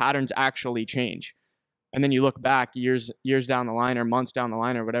 your patterns actually change. And then you look back years down the line, or months down the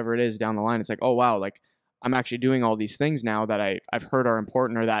line, or whatever it is down the line, it's like, oh, wow, like I'm actually doing all these things now that I've heard are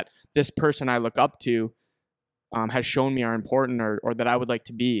important, or that this person I look up to has shown me are important, or that I would like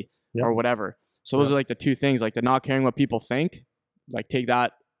to be, or whatever. So those are like the two things, like the not caring what people think, like take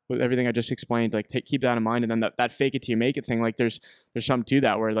that with everything I just explained, like keep that in mind. And then that fake it till you make it thing, like there's something to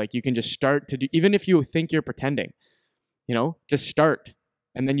that where like you can just start to do, even if you think you're pretending, you know, just start.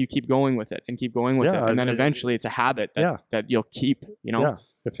 And then you keep going with it and keep going with it. And then eventually it's a habit that you'll keep, you know? Yeah.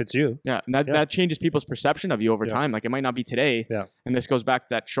 If it's you. Yeah. And that changes people's perception of you over time. Like it might not be today. Yeah. And this goes back to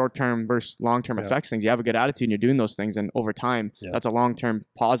that short-term versus long-term effects things. You have a good attitude and you're doing those things. And over time, that's a long-term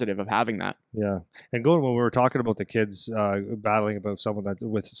positive of having that. Yeah. And when we were talking about the kids battling about someone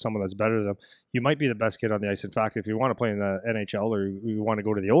that's better than them, you might be the best kid on the ice. In fact, if you want to play in the NHL or you want to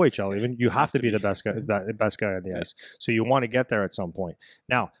go to the OHL even, you have to be the best guy on the ice. So you want to get there at some point.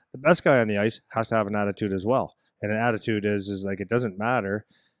 Now, the best guy on the ice has to have an attitude as well. And an attitude is like, it doesn't matter.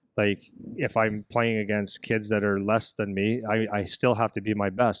 Like if I'm playing against kids that are less than me, I still have to be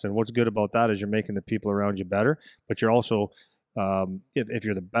my best. And what's good about that is you're making the people around you better, but you're also, if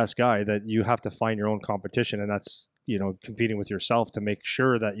you're the best guy, that you have to find your own competition. And that's, you know, competing with yourself to make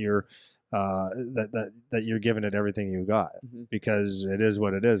sure that you're, that you're giving it everything you got, because it is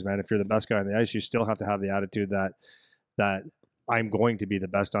what it is, man. If you're the best guy on the ice, you still have to have the attitude that I'm going to be the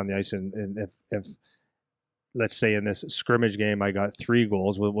best on the ice. And if let's say in this scrimmage game, I got 3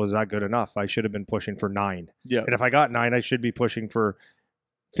 goals. Was that good enough? I should have been pushing for 9. Yeah. And if I got 9, I should be pushing for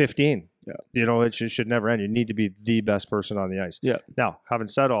 15. Yeah. You know, it should never end. You need to be the best person on the ice. Yeah. Now, having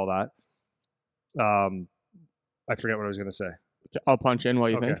said all that, I forget what I was going to say. I'll punch in while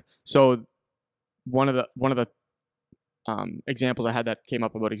you think. So one of the examples I had that came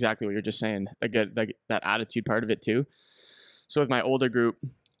up about exactly what you're just saying, that attitude part of it too. So with my older group,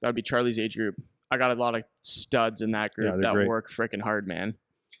 that would be Charlie's age group. I got a lot of studs in that group that great. Work freaking hard, man.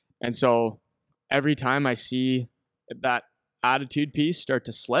 And so every time I see that attitude piece start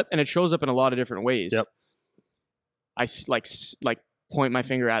to slip, and it shows up in a lot of different ways. Yep. I like point my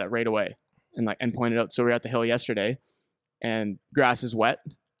finger at it right away and point it out. So we were at the hill yesterday, and grass is wet,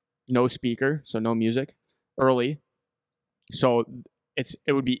 no speaker, so no music, early. So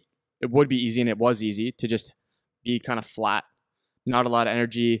it would be easy, and it was easy to just be kind of flat, not a lot of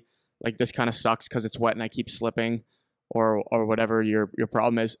energy. Like this kind of sucks because it's wet and I keep slipping, or whatever your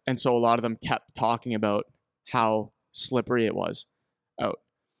problem is. And so a lot of them kept talking about how slippery it was out.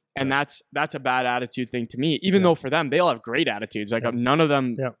 And that's a bad attitude thing to me, even though for them, they all have great attitudes. Like none of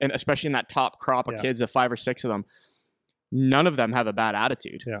them, and especially in that top crop of kids, the 5 or 6 of them, none of them have a bad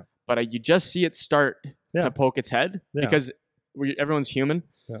attitude. Yeah. But you just see it start to poke its head because everyone's human.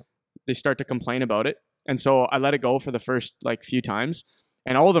 Yeah. They start to complain about it. And so I let it go for the first like few times.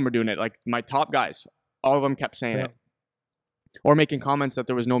 And all of them are doing it. Like my top guys, all of them kept saying it, or making comments that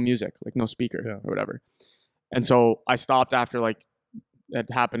there was no music, like no speaker or whatever. And so I stopped after like it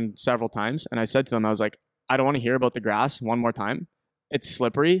happened several times. And I said to them, I was like, I don't want to hear about the grass one more time. It's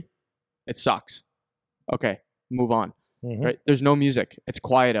slippery. It sucks. Okay, move on. Right? There's no music. It's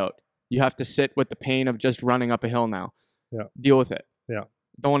quiet out. You have to sit with the pain of just running up a hill now. Yeah. Deal with it. Yeah.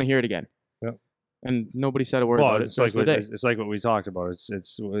 Don't want to hear it again. And nobody said a word about it. It's like what we talked about. It's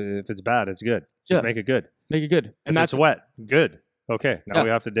if it's bad, it's good. Just make it good. Make it good. And that's wet. Good. Okay. Now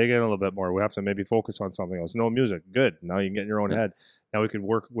we have to dig in a little bit more. We have to maybe focus on something else. No music. Good. Now you can get in your own head. Now we can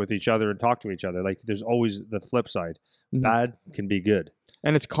work with each other and talk to each other. Like there's always the flip side. Bad can be good.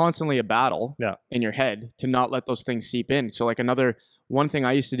 And it's constantly a battle in your head to not let those things seep in. So like one thing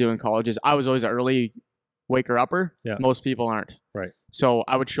I used to do in college is I was always an early waker upper. Yeah. Most people aren't. Right. So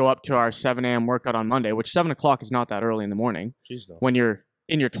I would show up to our 7 a.m. workout on Monday, which 7 o'clock is not that early in the morning. Jeez, no. When you're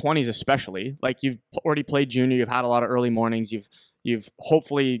in your 20s, especially, like you've already played junior, you've had a lot of early mornings, you've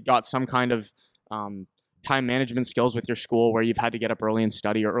hopefully got some kind of time management skills with your school where you've had to get up early and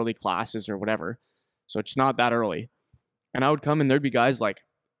study or early classes or whatever. So it's not that early. And I would come and there'd be guys like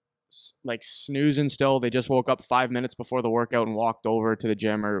snoozing still. They just woke up 5 minutes before the workout and walked over to the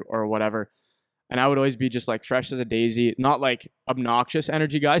gym or whatever. And I would always be just like fresh as a daisy, not like obnoxious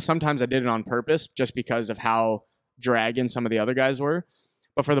energy guys. Sometimes I did it on purpose just because of how dragging some of the other guys were.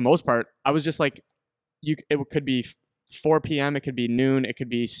 But for the most part, I was just like, it could be 4 p.m., it could be noon, it could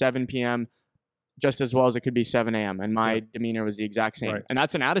be 7 p.m., just as well as it could be 7 a.m. And my demeanor was the exact same. Right. And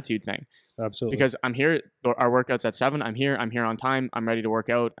that's an attitude thing. Absolutely. Because I'm here, our workout's at 7, I'm here on time, I'm ready to work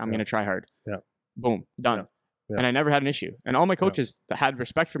out, I'm going to try hard. Yeah. Boom, done. Yeah. Yeah. And I never had an issue. And all my coaches had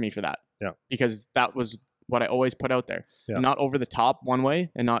respect for me for that. Yeah. Because that was what I always put out there. Yeah. Not over the top one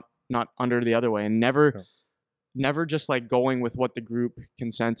way and not under the other way. And never just like going with what the group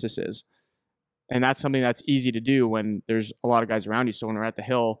consensus is. And that's something that's easy to do when there's a lot of guys around you. So when we're at the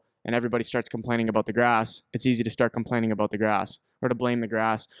hill and everybody starts complaining about the grass, it's easy to start complaining about the grass or to blame the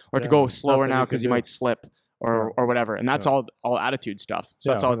grass or to go slower now because you might slip or whatever. And that's all attitude stuff.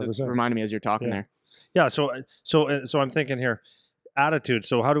 So that's all that's 100%. reminding me as you're talking Yeah. there. Yeah. So I'm thinking here, attitude.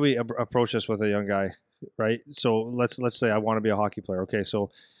 So how do we approach this with a young guy, right? So let's say I want to be a hockey player. Okay.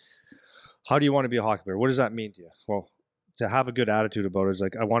 So how do you want to be a hockey player? What does that mean to you? Well, to have a good attitude about it is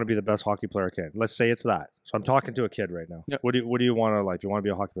like, I want to be the best hockey player I can. Let's say it's that. So I'm talking to a kid right now. Yep. What do you want in life? You want to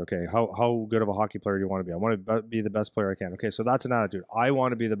be a hockey player? Okay. How good of a hockey player do you want to be? I want to be the best player I can. Okay. So that's an attitude. I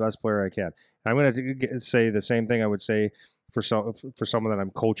want to be the best player I can. I'm going to say the same thing I would say for someone that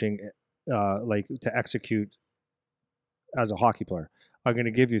I'm coaching, like to execute as a hockey player. I'm going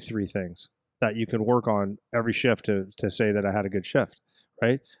to give you 3 things that you can work on every shift to say that I had a good shift,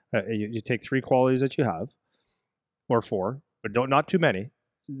 right? You take 3 qualities that you have, or 4, but not too many.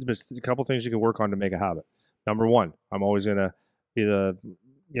 Just a couple things you can work on to make a habit. Number 1, I'm always going to be I'm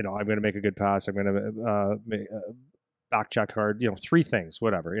going to make a good pass. I'm going to back check hard. 3 things,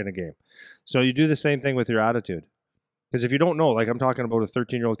 whatever, in a game. So you do the same thing with your attitude. Because if you don't know, like I'm talking about a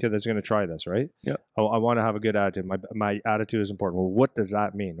 13-year-old kid that's going to try this, right? Yeah. I want to have a good attitude. My attitude is important. Well, what does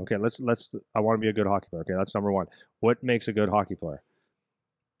that mean? Okay, let's. I want to be a good hockey player. Okay, that's number 1. What makes a good hockey player?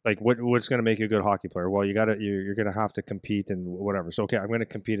 Like what's going to make you a good hockey player? Well, you're going to have to compete and whatever. So okay, I'm going to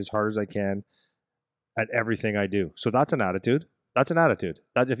compete as hard as I can at everything I do. So that's an attitude. That's an attitude.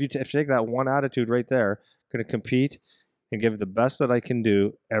 That if you take that one attitude right there, going to compete and give the best that I can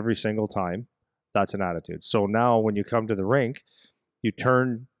do every single time. That's an attitude. So now when you come to the rink, you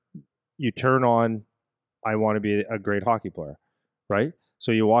turn on, I want to be a great hockey player, right?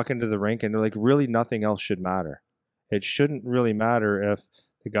 So you walk into the rink and they're like, really nothing else should matter. It shouldn't really matter if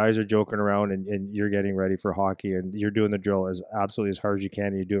the guys are joking around and you're getting ready for hockey and you're doing the drill as absolutely as hard as you can.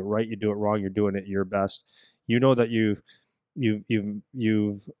 And you do it right, you do it wrong, you're doing it your best. You know that you've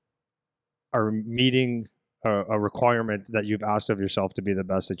are meeting a requirement that you've asked of yourself to be the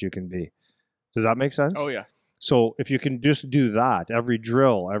best that you can be. Does that make sense? Oh yeah. So if you can just do that every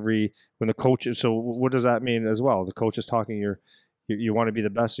drill, when the coach is, so what does that mean as well? The coach is talking, you want to be the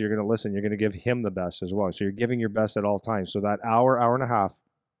best, so you're going to listen. You're going to give him the best as well. So you're giving your best at all times. So that hour and a half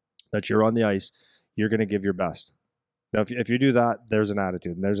that you're on the ice, you're going to give your best. Now, if you do that, there's an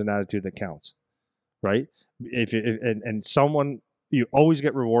attitude, and there's an attitude that counts, right? And someone, you always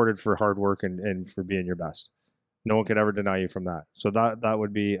get rewarded for hard work and for being your best. No one could ever deny you from that. So that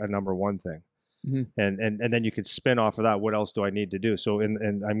would be a number 1 thing. Mm-hmm. And then you could spin off of that. What else do I need to do? So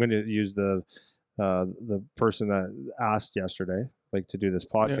and I'm going to use the person that asked yesterday, like to do this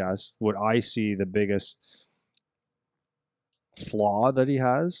podcast. Yeah. What I see the biggest flaw that he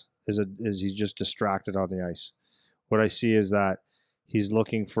has is he's just distracted on the ice. What I see is that he's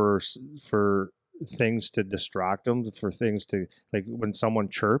looking for things to distract him, for things to, like when someone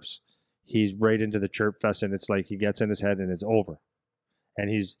chirps, he's right into the chirp fest, and it's like he gets in his head and it's over. And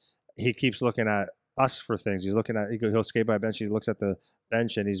he keeps looking at us for things. He'll skate by a bench. He looks at the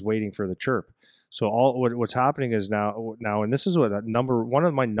bench and he's waiting for the chirp. So what's happening is now, and this is what one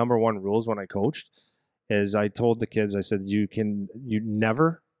of my number 1 rules when I coached is I told the kids, I said, you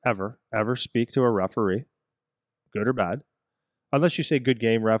never, ever, ever speak to a referee, good or bad, unless you say good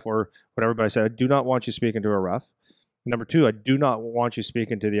game ref or whatever. But I said, I do not want you speaking to a ref. Number 2, I do not want you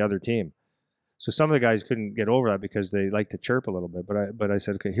speaking to the other team. So some of the guys couldn't get over that because they like to chirp a little bit. But I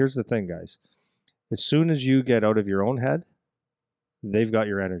said, okay, here's the thing, guys. As soon as you get out of your own head, they've got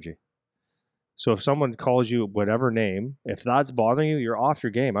your energy. So if someone calls you whatever name, if that's bothering you, you're off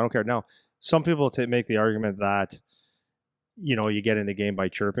your game. I don't care. Now, some people make the argument that, you get in the game by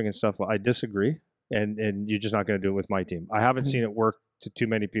chirping and stuff. Well, I disagree. And you're just not going to do it with my team. I haven't seen it work to too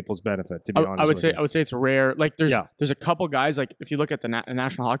many people's benefit, to be honest. I would say it's rare. Like there's a couple guys, like if you look at the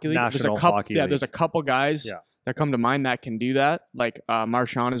National Hockey League, there's a couple guys that come to mind that can do that. Like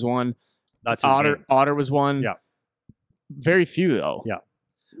Marchand is one. That's Otter was one. Yeah. Very few though. Yeah.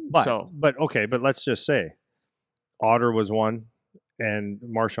 But let's just say Otter was one and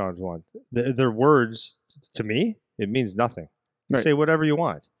Marchand's one. Their words, to me, it means nothing. You say whatever you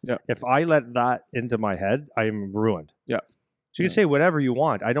want. Yeah. If I let that into my head, I'm ruined. Yeah. So you can say whatever you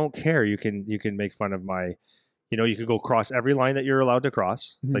want. I don't care. You can make fun of my, you could go cross every line that you're allowed to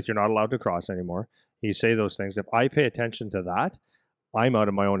cross, like you're not allowed to cross anymore. You say those things. If I pay attention to that, I'm out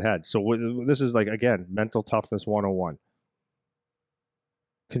of my own head. So this is like, again, mental toughness 101.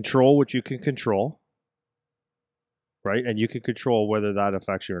 Control what you can control, right? And you can control whether that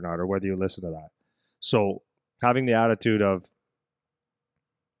affects you or not, or whether you listen to that. So having the attitude of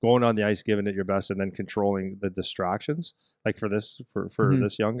going on the ice, giving it your best, and then controlling the distractions, like for this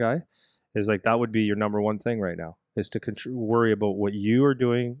young guy, is like that would be your number 1 thing right now, is to worry about what you are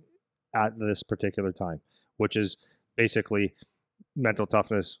doing at this particular time, which is basically mental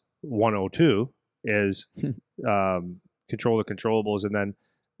toughness 102, is control the controllables and then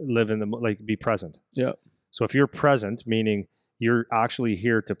live in the like be present. Yeah. So if you're present, meaning you're actually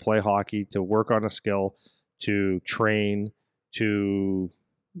here to play hockey, to work on a skill, to train, to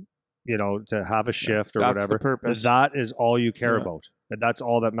to have a shift or That's whatever. the purpose. That is all you care Yeah. about. And that's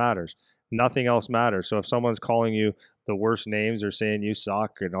all that matters. Nothing else matters. So if someone's calling you the worst names or saying you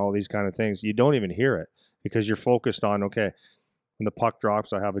suck and all these kind of things, you don't even hear it because you're focused on, okay, when the puck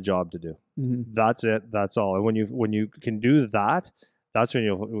drops, I have a job to do. Mm-hmm. That's it. That's all. And when you can do that, that's when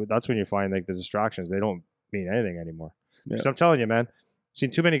you find like the distractions, they don't mean anything anymore. Yeah. So I'm telling you, man, I've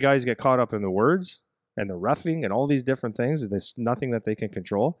seen too many guys get caught up in the words and the reffing and all these different things. There's nothing that they can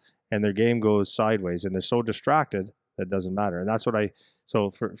control, and their game goes sideways, and they're so distracted that it doesn't matter. And that's what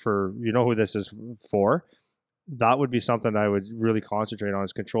so for who this is for, that would be something I would really concentrate on,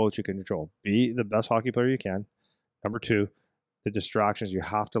 is control what you can control. Be the best hockey player you can. Number two, the distractions, you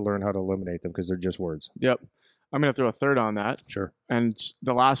have to learn how to eliminate them because they're just words. Yep. I'm going to throw a third on that. Sure. And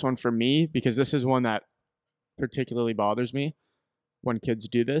the last one for me, because this is one that particularly bothers me when kids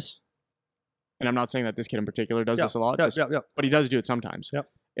do this. And I'm not saying that this kid in particular does this a lot, but he does do it sometimes. Yep.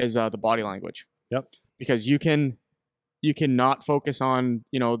 Is the body language. Yep. Because you can not focus on,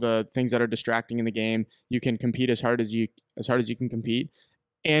 the things that are distracting in the game. You can compete as hard as you can compete,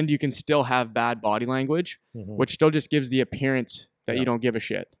 and you can still have bad body language, which still just gives the appearance that you don't give a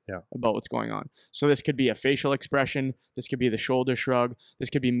shit about what's going on. So this could be a facial expression. This could be the shoulder shrug. This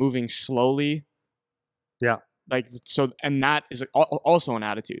could be moving slowly. Yeah. And that is also an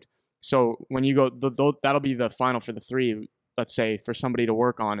attitude. So when you go, that'll be the final for the three, let's say, for somebody to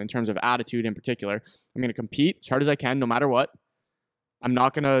work on in terms of attitude in particular. I'm going to compete as hard as I can, no matter what. I'm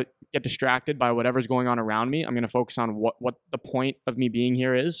not going to get distracted by whatever's going on around me. I'm going to focus on what the point of me being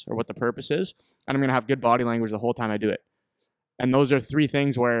here is, or what the purpose is. And I'm going to have good body language the whole time I do it. And those are three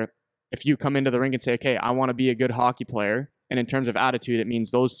things where if you come into the rink and say, okay, I want to be a good hockey player, and in terms of attitude, it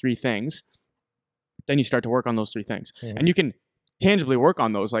means those three things, then you start to work on those three things. Mm-hmm. And you can tangibly work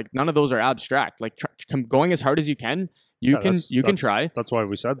on those. Like, none of those are abstract. Like, going as hard as you can, you can try. That's why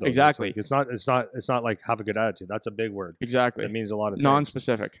we said those. Exactly. It's not like have a good attitude. That's a big word. Exactly. It means a lot of things.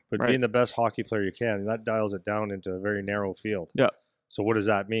 Non-specific. But being the best hockey player you can, that dials it down into a very narrow field. Yeah. So what does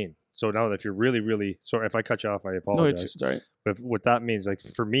that mean? So now if you're really, really sorry if I cut you off, I apologize. No, it's right. But what that means, like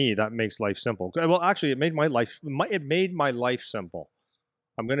for me, that makes life simple. Well, actually, it made my life simple.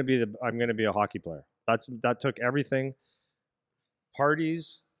 I'm gonna be a hockey player. That took everything,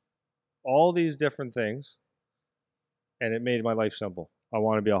 parties, all these different things, and it made my life simple. I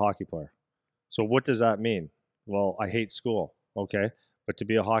want to be a hockey player. So what does that mean? Well, I hate school. Okay, but to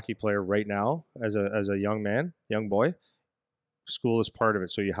be a hockey player right now, as a young boy, school is part of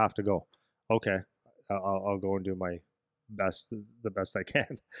it. So you have to go. Okay, I'll go and do the best I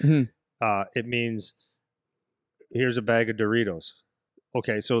can. Mm-hmm. It means here's a bag of Doritos.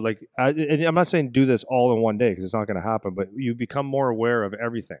 Okay, so like I'm not saying do this all in one day because it's not going to happen, but you become more aware of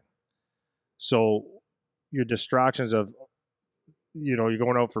everything. So your distractions of, you're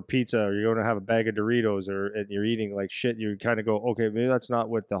going out for pizza or you're going to have a bag of Doritos and you're eating like shit, you kind of go, okay, maybe that's not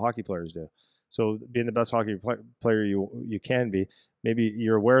what the hockey players do. So being the best hockey player you can be, maybe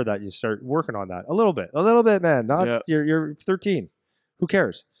you're aware that you start working on that a little bit, man. Not you're 13. Who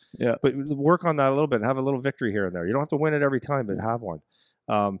cares? Yeah. But work on that a little bit and have a little victory here and there. You don't have to win it every time, but have one.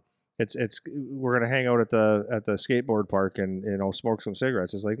 We're gonna hang out at the skateboard park and smoke some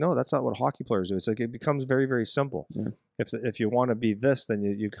cigarettes. It's like, no, that's not what hockey players do. It's like it becomes very, very simple. Yeah. If you want to be this, then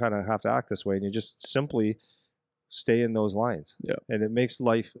you kind of have to act this way, and you just simply stay in those lines. Yeah. And it makes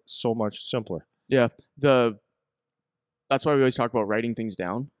life so much simpler. Yeah. That's why we always talk about writing things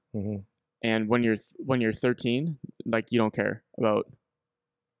down. Mm-hmm. And when you're 13, like, you don't care about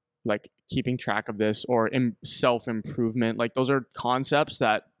like keeping track of this or self-improvement. Like, those are concepts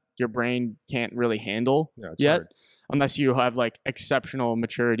that your brain can't really handle yet, hard. Unless you have like exceptional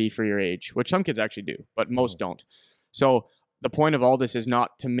maturity for your age, which some kids actually do, but most don't. So the point of all this is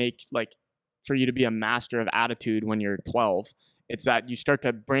not to make for you to be a master of attitude when you're 12. It's that you start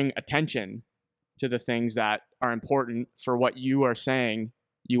to bring attention to the things that are important for what you are saying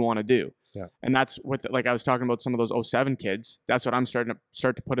you want to do. Yeah. And that's what, like I was talking about some of those 07 kids, that's what I'm starting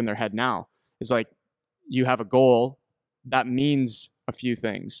to put in their head now. Is like, you have a goal that means a few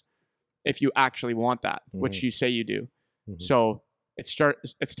things if you actually want that, mm-hmm. which you say you do. Mm-hmm. So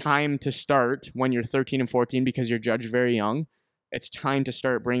it's time to start when you're 13 and 14 because you're judged very young. It's time to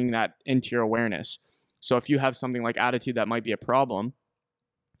start bringing that into your awareness. So if you have something like attitude that might be a problem,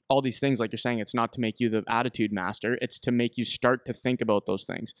 all these things, like you're saying, it's not to make you the attitude master. It's to make you start to think about those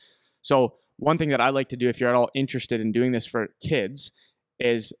things. So one thing that I like to do, if you're at all interested in doing this for kids,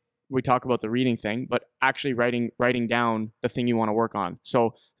 is we talk about the reading thing, but actually writing down the thing you want to work on.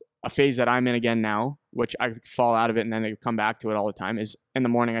 So a phase that I'm in again now, which I fall out of it and then I come back to it all the time, is in the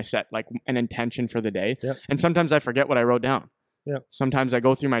morning I set like an intention for the day. Yep. And sometimes I forget what I wrote down. Yeah. Sometimes I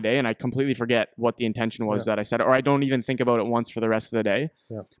go through my day and I completely forget what the intention was that I said, or I don't even think about it once for the rest of the day.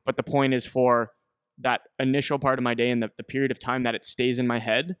 Yeah. But the point is, for that initial part of my day and the period of time that it stays in my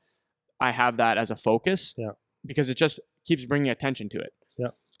head, I have that as a focus. Yeah. Because it just keeps bringing attention to it. Yeah.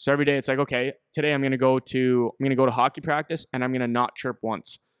 So every day it's like, okay, today I'm going to go to hockey practice and I'm going to not chirp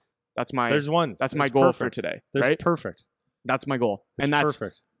once. That's my goal for today. Right? Perfect. That's my goal. It's and that's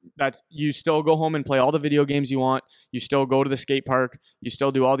perfect. That you still go home and play all the video games you want. You still go to the skate park. You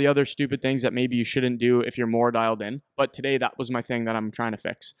still do all the other stupid things that maybe you shouldn't do if you're more dialed in. But today that was my thing that I'm trying to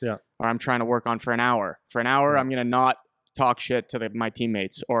fix. Yeah. Or I'm trying to work on for an hour. For an hour, I'm going to not talk shit to my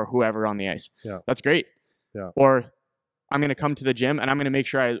teammates or whoever on the ice. Yeah. That's great. Yeah. Or I'm going to come to the gym and I'm going to make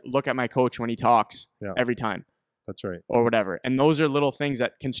sure I look at my coach when he talks every time. That's right. Or whatever. And those are little things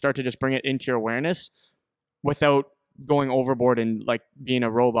that can start to just bring it into your awareness without going overboard and like being a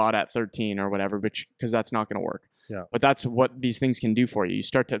robot at 13 or whatever, because that's not going to work. Yeah. But that's what these things can do for you. You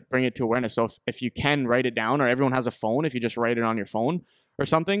start to bring it to awareness. So if you can write it down, or everyone has a phone, if you just write it on your phone or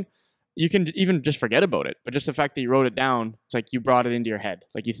something, you can even just forget about it. But just the fact that you wrote it down, it's like you brought it into your head.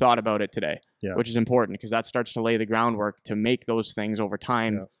 Like you thought about it today, which is important because that starts to lay the groundwork to make those things over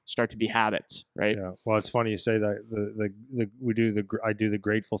time start to be habits, right? Yeah. Well, it's funny you say that. I do the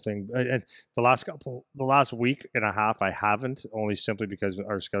grateful thing, and the last week and a half I haven't, only simply because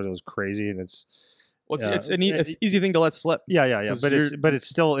our schedule is crazy and it's. Well, it's an easy thing to let slip. Yeah. But it's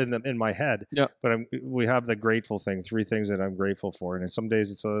still in my head. Yeah. But we have the grateful thing. 3 things that I'm grateful for, and some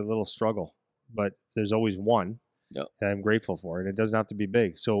days it's a little struggle, but there's always one that I'm grateful for, and it doesn't have to be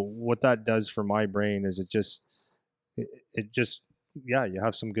big. So what that does for my brain is it just you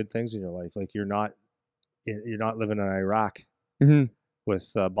have some good things in your life. Like you're not living in Iraq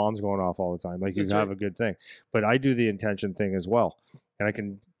with bombs going off all the time. Like you have a good thing. But I do the intention thing as well,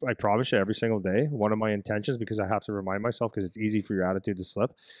 and I promise you every single day, one of my intentions, because I have to remind myself, because it's easy for your attitude to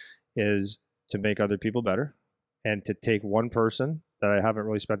slip, is to make other people better and to take one person that I haven't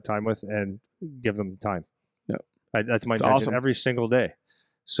really spent time with and give them time. Yeah. That's my intention every single day.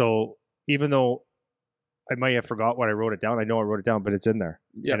 So even though I might have forgot what I wrote it down, I know I wrote it down, but it's in there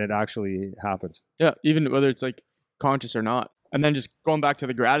and it actually happens. Yeah. Even whether it's like conscious or not. And then just going back to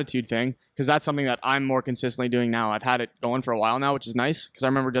the gratitude thing, because that's something that I'm more consistently doing now. I've had it going for a while now, which is nice. Because I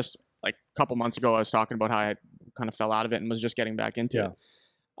remember just like a couple months ago, I was talking about how I kind of fell out of it and was just getting back into it.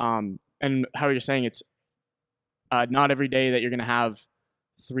 And how you're saying it's not every day that you're going to have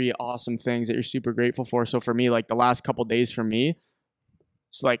 3 awesome things that you're super grateful for. So for me, like the last couple days for me,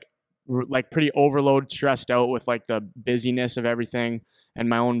 it's like pretty overload, stressed out with like the busyness of everything and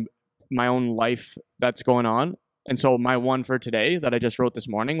my own life that's going on. And so my one for today that I just wrote this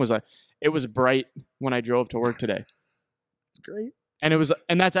morning was it was bright when I drove to work today. It's great.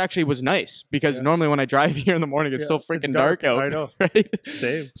 And that's actually was nice because normally when I drive here in the morning, it's still freaking dark out. I know. Right?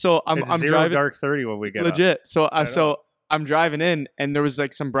 Same. So I'm driving dark 30 when we get legit. Up. So I'm driving in and there was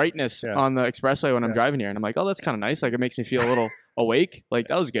like some brightness on the expressway when I'm driving here. And I'm like, oh, that's kind of nice. Like it makes me feel a little awake. Like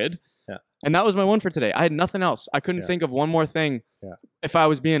that was good. Yeah. And that was my one for today. I had nothing else. I couldn't think of one more thing. Yeah. If I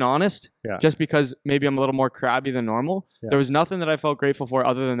was being honest, just because maybe I'm a little more crabby than normal, there was nothing that I felt grateful for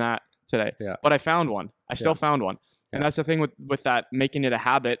other than that today. Yeah. But I found one. I still found one. And that's the thing with that, making it a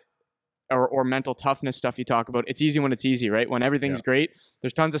habit or mental toughness stuff you talk about. It's easy when it's easy, right? When everything's great,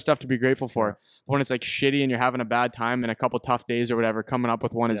 there's tons of stuff to be grateful for. But when it's like shitty and you're having a bad time and a couple tough days or whatever, coming up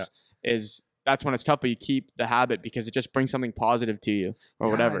with one is that's when it's tough, but you keep the habit because it just brings something positive to you or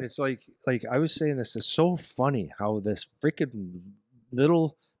whatever. And it's like I was saying, this is so funny how this freaking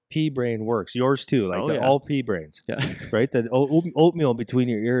little pea brain works. Yours too, like all pea brains. Yeah. Right? That oatmeal between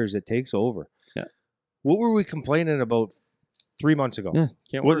your ears, it takes over. Yeah. What were we complaining about 3 months ago? Yeah,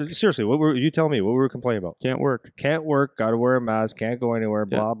 can't work. Seriously, you tell me, what were we complaining about? Can't work. Can't work, got to wear a mask, can't go anywhere,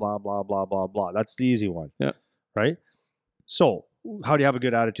 blah, blah, blah, blah, blah, blah. That's the easy one. Yeah. Right? So how do you have a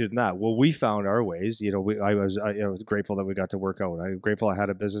good attitude in that? Well, we found our ways. You know, I was grateful that we got to work out. I'm grateful I had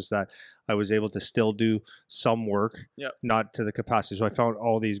a business that I was able to still do some work, not to the capacity. So I found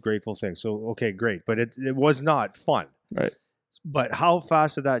all these grateful things. So, okay, great. But it was not fun. Right. But how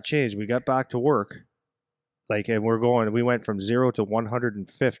fast did that change? We got back to work, and we went from 0 to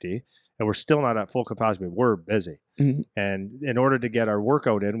 150, and we're still not at full capacity. We're busy. Mm-hmm. And in order to get our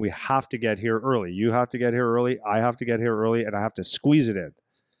workout in, we have to get here early. You have to get here early. I have to get here early, and I have to squeeze it in,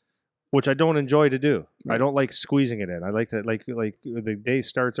 which I don't enjoy to do. Right. I don't like squeezing it in. I like to like the day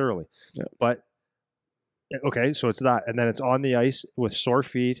starts early. Yeah. But Okay, so it's that, and then it's on the ice with sore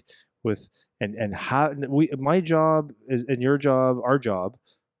feet, with and how my job is, and your job, our job,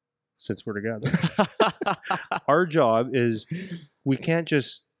 since we're together, our job is we can't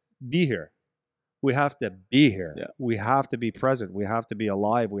just be here. We have to be here. Yeah. We have to be present. We have to be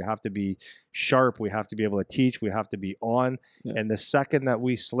alive. We have to be sharp. We have to be able to teach. We have to be on. Yeah. And the second that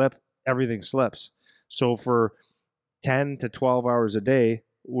we slip, everything slips. So for 10 to 12 hours a day,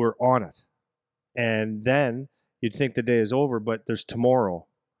 we're on it. And then you'd think the day is over, but there's tomorrow.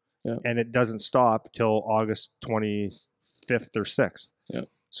 Yeah. And it doesn't stop till August 25th or 6th. Yeah.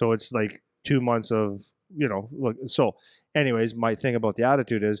 So it's like 2 months of, look. So anyways, my thing about the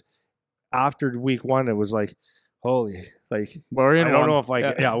attitude is, after week 1, it was like, holy, like, we're in I don't one. know if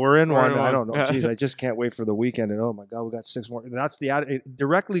we're in We're one. in I one. don't know. Yeah. Geez, I just can't wait for the weekend. And oh my God, we got 6 more. That's it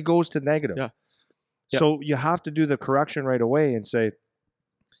directly goes to negative. Yeah. Yeah. So you have to do the correction right away and say,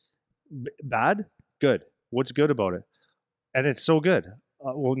 bad, good. What's good about it? And it's so good.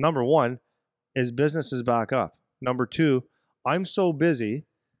 Well, number 1 is business is back up. Number 2, I'm so busy.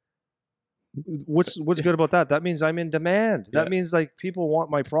 What's good about that? That means I'm in demand. That means like people want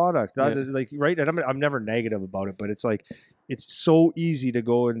my product. That is, like, right. And I'm never negative about it, but it's like, it's so easy to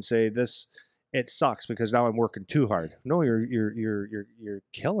go and say this. It sucks because now I'm working too hard. No, you're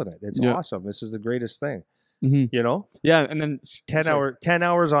killing it. It's awesome. This is the greatest thing. Mm-hmm. Yeah, and then 10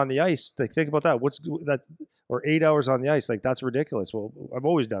 hours on the ice. Like, think about that. What's that? Or 8 hours on the ice. Like, that's ridiculous. Well, I've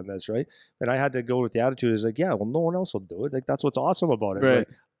always done this, right? And I had to go with the attitude is like, yeah, well, no one else will do it. Like, that's what's awesome about it. It's right. like,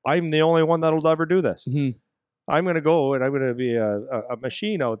 I'm the only one that'll ever do this. Mm-hmm. I'm going to go and I'm going to be a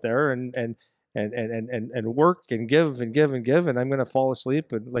machine out there and work and give and give and give, and I'm going to fall asleep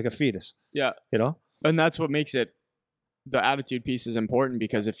like a fetus. Yeah. And that's what makes it, the attitude piece is important,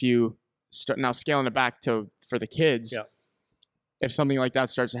 because if you start now scaling it back for the kids, if something like that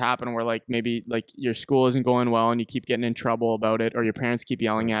starts to happen where like maybe like your school isn't going well and you keep getting in trouble about it, or your parents keep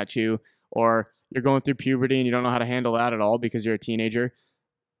yelling at you, or you're going through puberty and you don't know how to handle that at all because you're a teenager,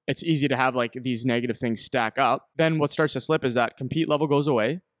 it's easy to have like these negative things stack up. Then what starts to slip is that compete level goes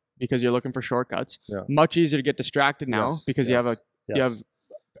away because you're looking for shortcuts. Yeah. Much easier to get distracted now because you have you have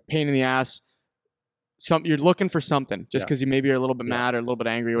pain in the ass. You're looking for something just because you maybe are a little bit mad or a little bit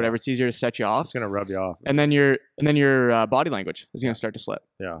angry or whatever. It's easier to set you off. It's gonna rub you off, and then your body language is gonna start to slip.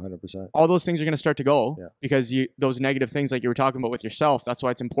 Yeah, 100%. All those things are gonna start to go because those negative things like you were talking about with yourself. That's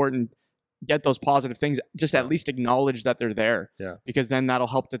why it's important. Get those positive things. Just at least acknowledge that they're there. Yeah. Because then that'll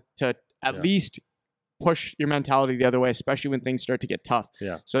help to at least push your mentality the other way, especially when things start to get tough.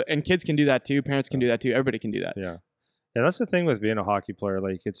 Yeah. So, and kids can do that too. Parents can do that too. Everybody can do that. Yeah. Yeah, that's the thing with being a hockey player.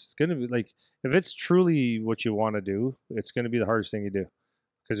 Like, it's going to be like, if it's truly what you want to do, it's going to be the hardest thing you do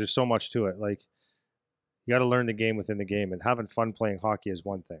because there's so much to it. Like, you got to learn the game within the game, and having fun playing hockey is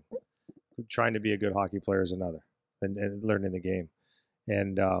one thing. Trying to be a good hockey player is another, and learning the game.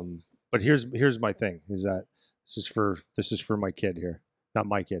 And, but here's my thing is that this is for my kid here, not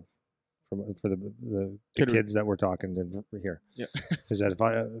my kid, for the kids that we're talking to here. Yeah. Is that if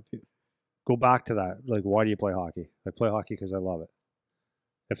I go back to that, like, why do you play hockey? I play hockey because I love it.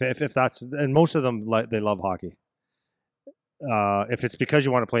 If that's, and most of them they love hockey. If it's because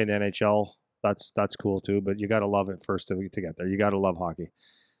you want to play in the NHL, that's cool too. But you got to love it first to get there. You got to love hockey.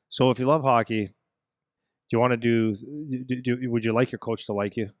 So if you love hockey, do you want to would you like your coach to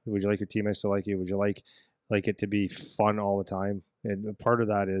like you? Would you like your teammates to like you? Would you like it to be fun all the time? And part of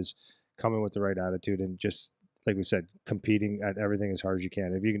that is coming with the right attitude and just, like we said, competing at everything as hard as you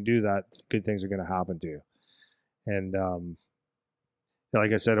can. If you can do that, good things are going to happen to you. And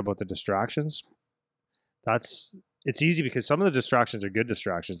like I said about the distractions, it's easy because some of the distractions are good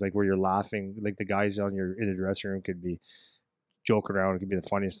distractions, like where you're laughing, like the guys in the dressing room could be joking around. It could be the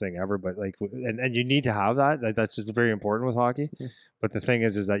funniest thing ever, but like, and you need to have that. Like, that's very important with hockey. Yeah. But the thing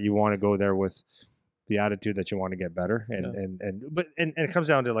is that you want to go there with the attitude that you want to get better, and it comes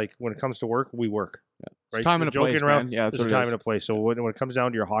down to, like, when it comes to work, we work. Yeah. Right? It's time and a place, around, man. Yeah, there's a time and a place. So when it comes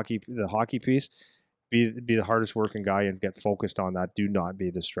down to the hockey piece, be the hardest working guy and get focused on that. Do not be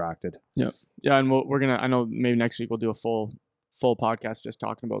distracted. Yeah, and we're gonna. I know maybe next week we'll do a full podcast just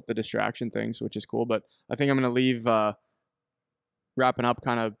talking about the distraction things, which is cool. But I think I'm gonna leave wrapping up.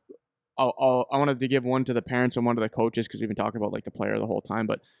 Kind of, I wanted to give one to the parents and one to the coaches because we've been talking about like the player the whole time,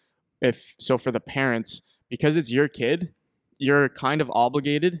 but. For the parents, because it's your kid, you're kind of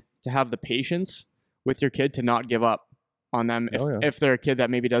obligated to have the patience with your kid to not give up on them if they're a kid that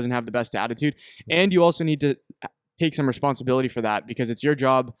maybe doesn't have the best attitude. And you also need to take some responsibility for that because it's your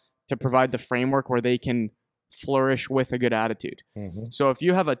job to provide the framework where they can flourish with a good attitude. Mm-hmm. So if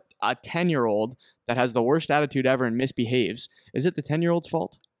you have a 10-year-old that has the worst attitude ever and misbehaves, is it the 10-year-old's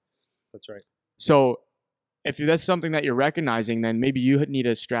fault? That's right. So if that's something that you're recognizing, then maybe you need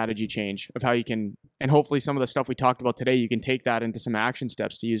a strategy change of how you can, and hopefully some of the stuff we talked about today, you can take that into some action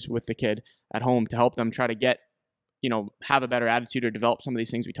steps to use with the kid at home to help them try to get, have a better attitude or develop some of these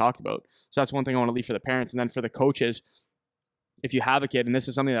things we talked about. So that's one thing I want to leave for the parents. And then for the coaches, if you have a kid, and this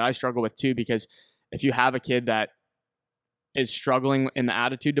is something that I struggle with too, because if you have a kid that is struggling in the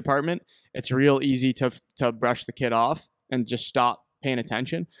attitude department, it's real easy to brush the kid off and just stop paying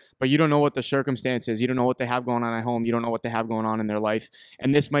attention, but you don't know what the circumstance is. You don't know what they have going on at home. You don't know what they have going on in their life.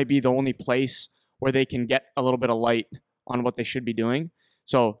 And this might be the only place where they can get a little bit of light on what they should be doing.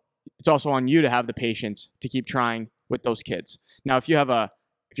 So it's also on you to have the patience to keep trying with those kids. Now, if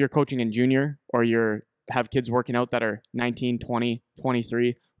you're coaching in junior or have kids working out that are 19, 20,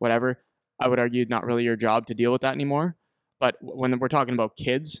 23, whatever, I would argue not really your job to deal with that anymore. But when we're talking about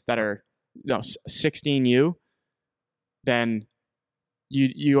kids that are 16U, then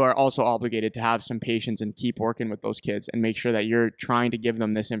you are also obligated to have some patience and keep working with those kids and make sure that you're trying to give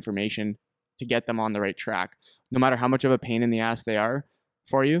them this information to get them on the right track. No matter how much of a pain in the ass they are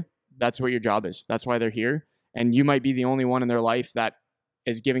for you, that's what your job is. That's why they're here. And you might be the only one in their life that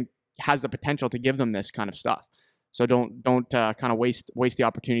has the potential to give them this kind of stuff. So don't kind of waste the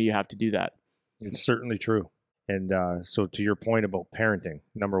opportunity you have to do that. It's certainly true. And so to your point about parenting,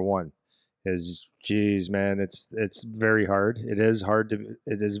 number one is, geez, man, it's very hard. It is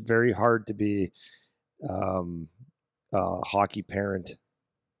very hard to be a hockey parent,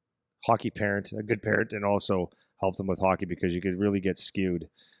 a good parent, and also help them with hockey, because you could really get skewed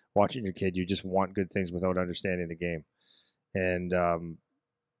watching your kid. You just want good things without understanding the game. And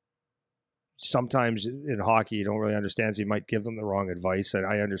sometimes in hockey, you don't really understand, so you might give them the wrong advice. And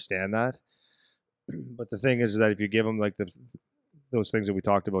I understand that. But the thing is that if you give them like those things that we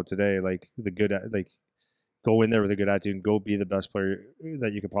talked about today, like go in there with a good attitude and go be the best player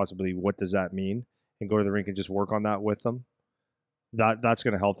that you could possibly. What does that mean? And go to the rink and just work on that with them. That's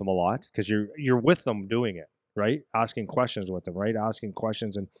going to help them a lot, because you're with them doing it, right? Asking questions with them, right? Asking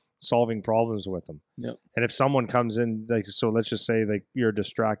questions and solving problems with them. Yep. And if someone comes in, so let's just say you're a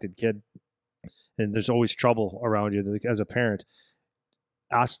distracted kid, and there's always trouble around you, as a parent.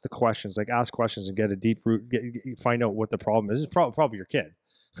 Ask the questions, ask questions and get a deep root, find out what the problem is. It's probably your kid,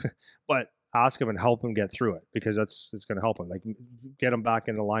 but ask him and help him get through it, because it's going to help him. Get him back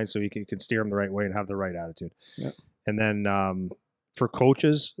in the line so you can steer him the right way and have the right attitude. Yep. And then for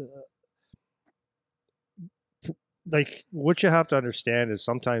coaches, what you have to understand is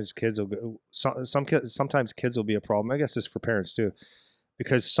sometimes kids will sometimes kids will be a problem. I guess this is for parents too,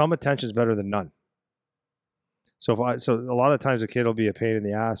 because some attention is better than none. So a lot of times a kid will be a pain in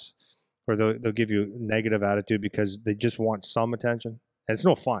the ass, or they'll give you negative attitude because they just want some attention, and it's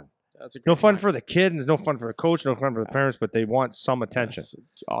no fun. That's no fun for the kid, and it's no fun for the coach, no fun for the parents, but they want some attention. That's an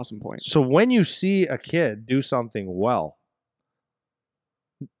awesome point. So when you see a kid do something well,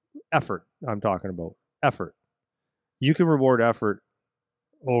 effort, I'm talking about effort. You can reward effort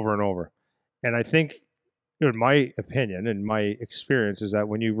over and over. And I think, in my opinion, in my experience, is that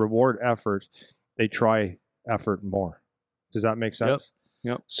when you reward effort, they try effort more. Does that make sense?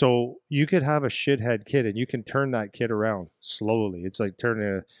 Yep. So you could have a shithead kid and you can turn that kid around slowly. It's like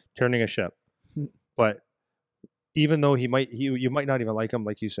turning a ship. But even though you might not even like him,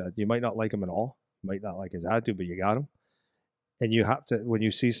 like you said, you might not like him at all. You might not like his attitude, but you got him. And you have to, when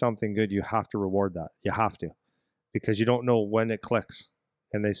you see something good, you have to reward that. You have to, because you don't know when it clicks.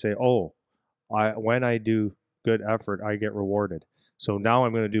 And they say, oh, when I do good effort, I get rewarded. So now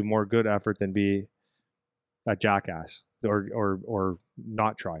I'm going to do more good effort than be a jackass or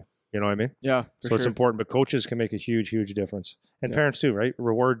not try. You know what I mean? Yeah. So it's important, but coaches can make a huge difference, and parents too, right?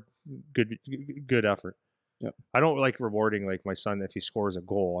 Reward good effort. Yep. I don't like rewarding my son if he scores a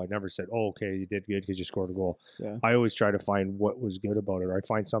goal. I never said, "Oh, okay, you did good because you scored a goal." Yeah. I always try to find what was good about it, or I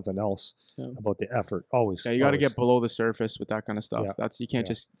find something else about the effort. Always. Yeah, you got to get below the surface with that kind of stuff. Yeah. You can't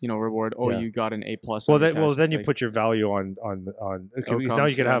just reward. Oh, you got an A+. Well, then you put your value on now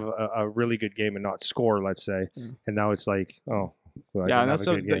you can have a really good game and not score, let's say, and now it's like, oh, well, yeah, and that's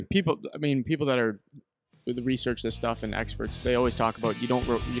people. I mean, people that are research this stuff and experts, they always talk about you don't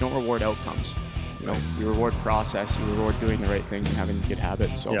reward outcomes. You reward process, you reward doing the right thing and having good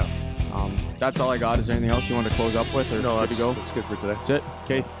habits. So that's all I got. Is there anything else you want to close up with, or no, good to go? That's good for today. That's it.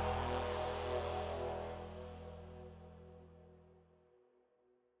 Okay.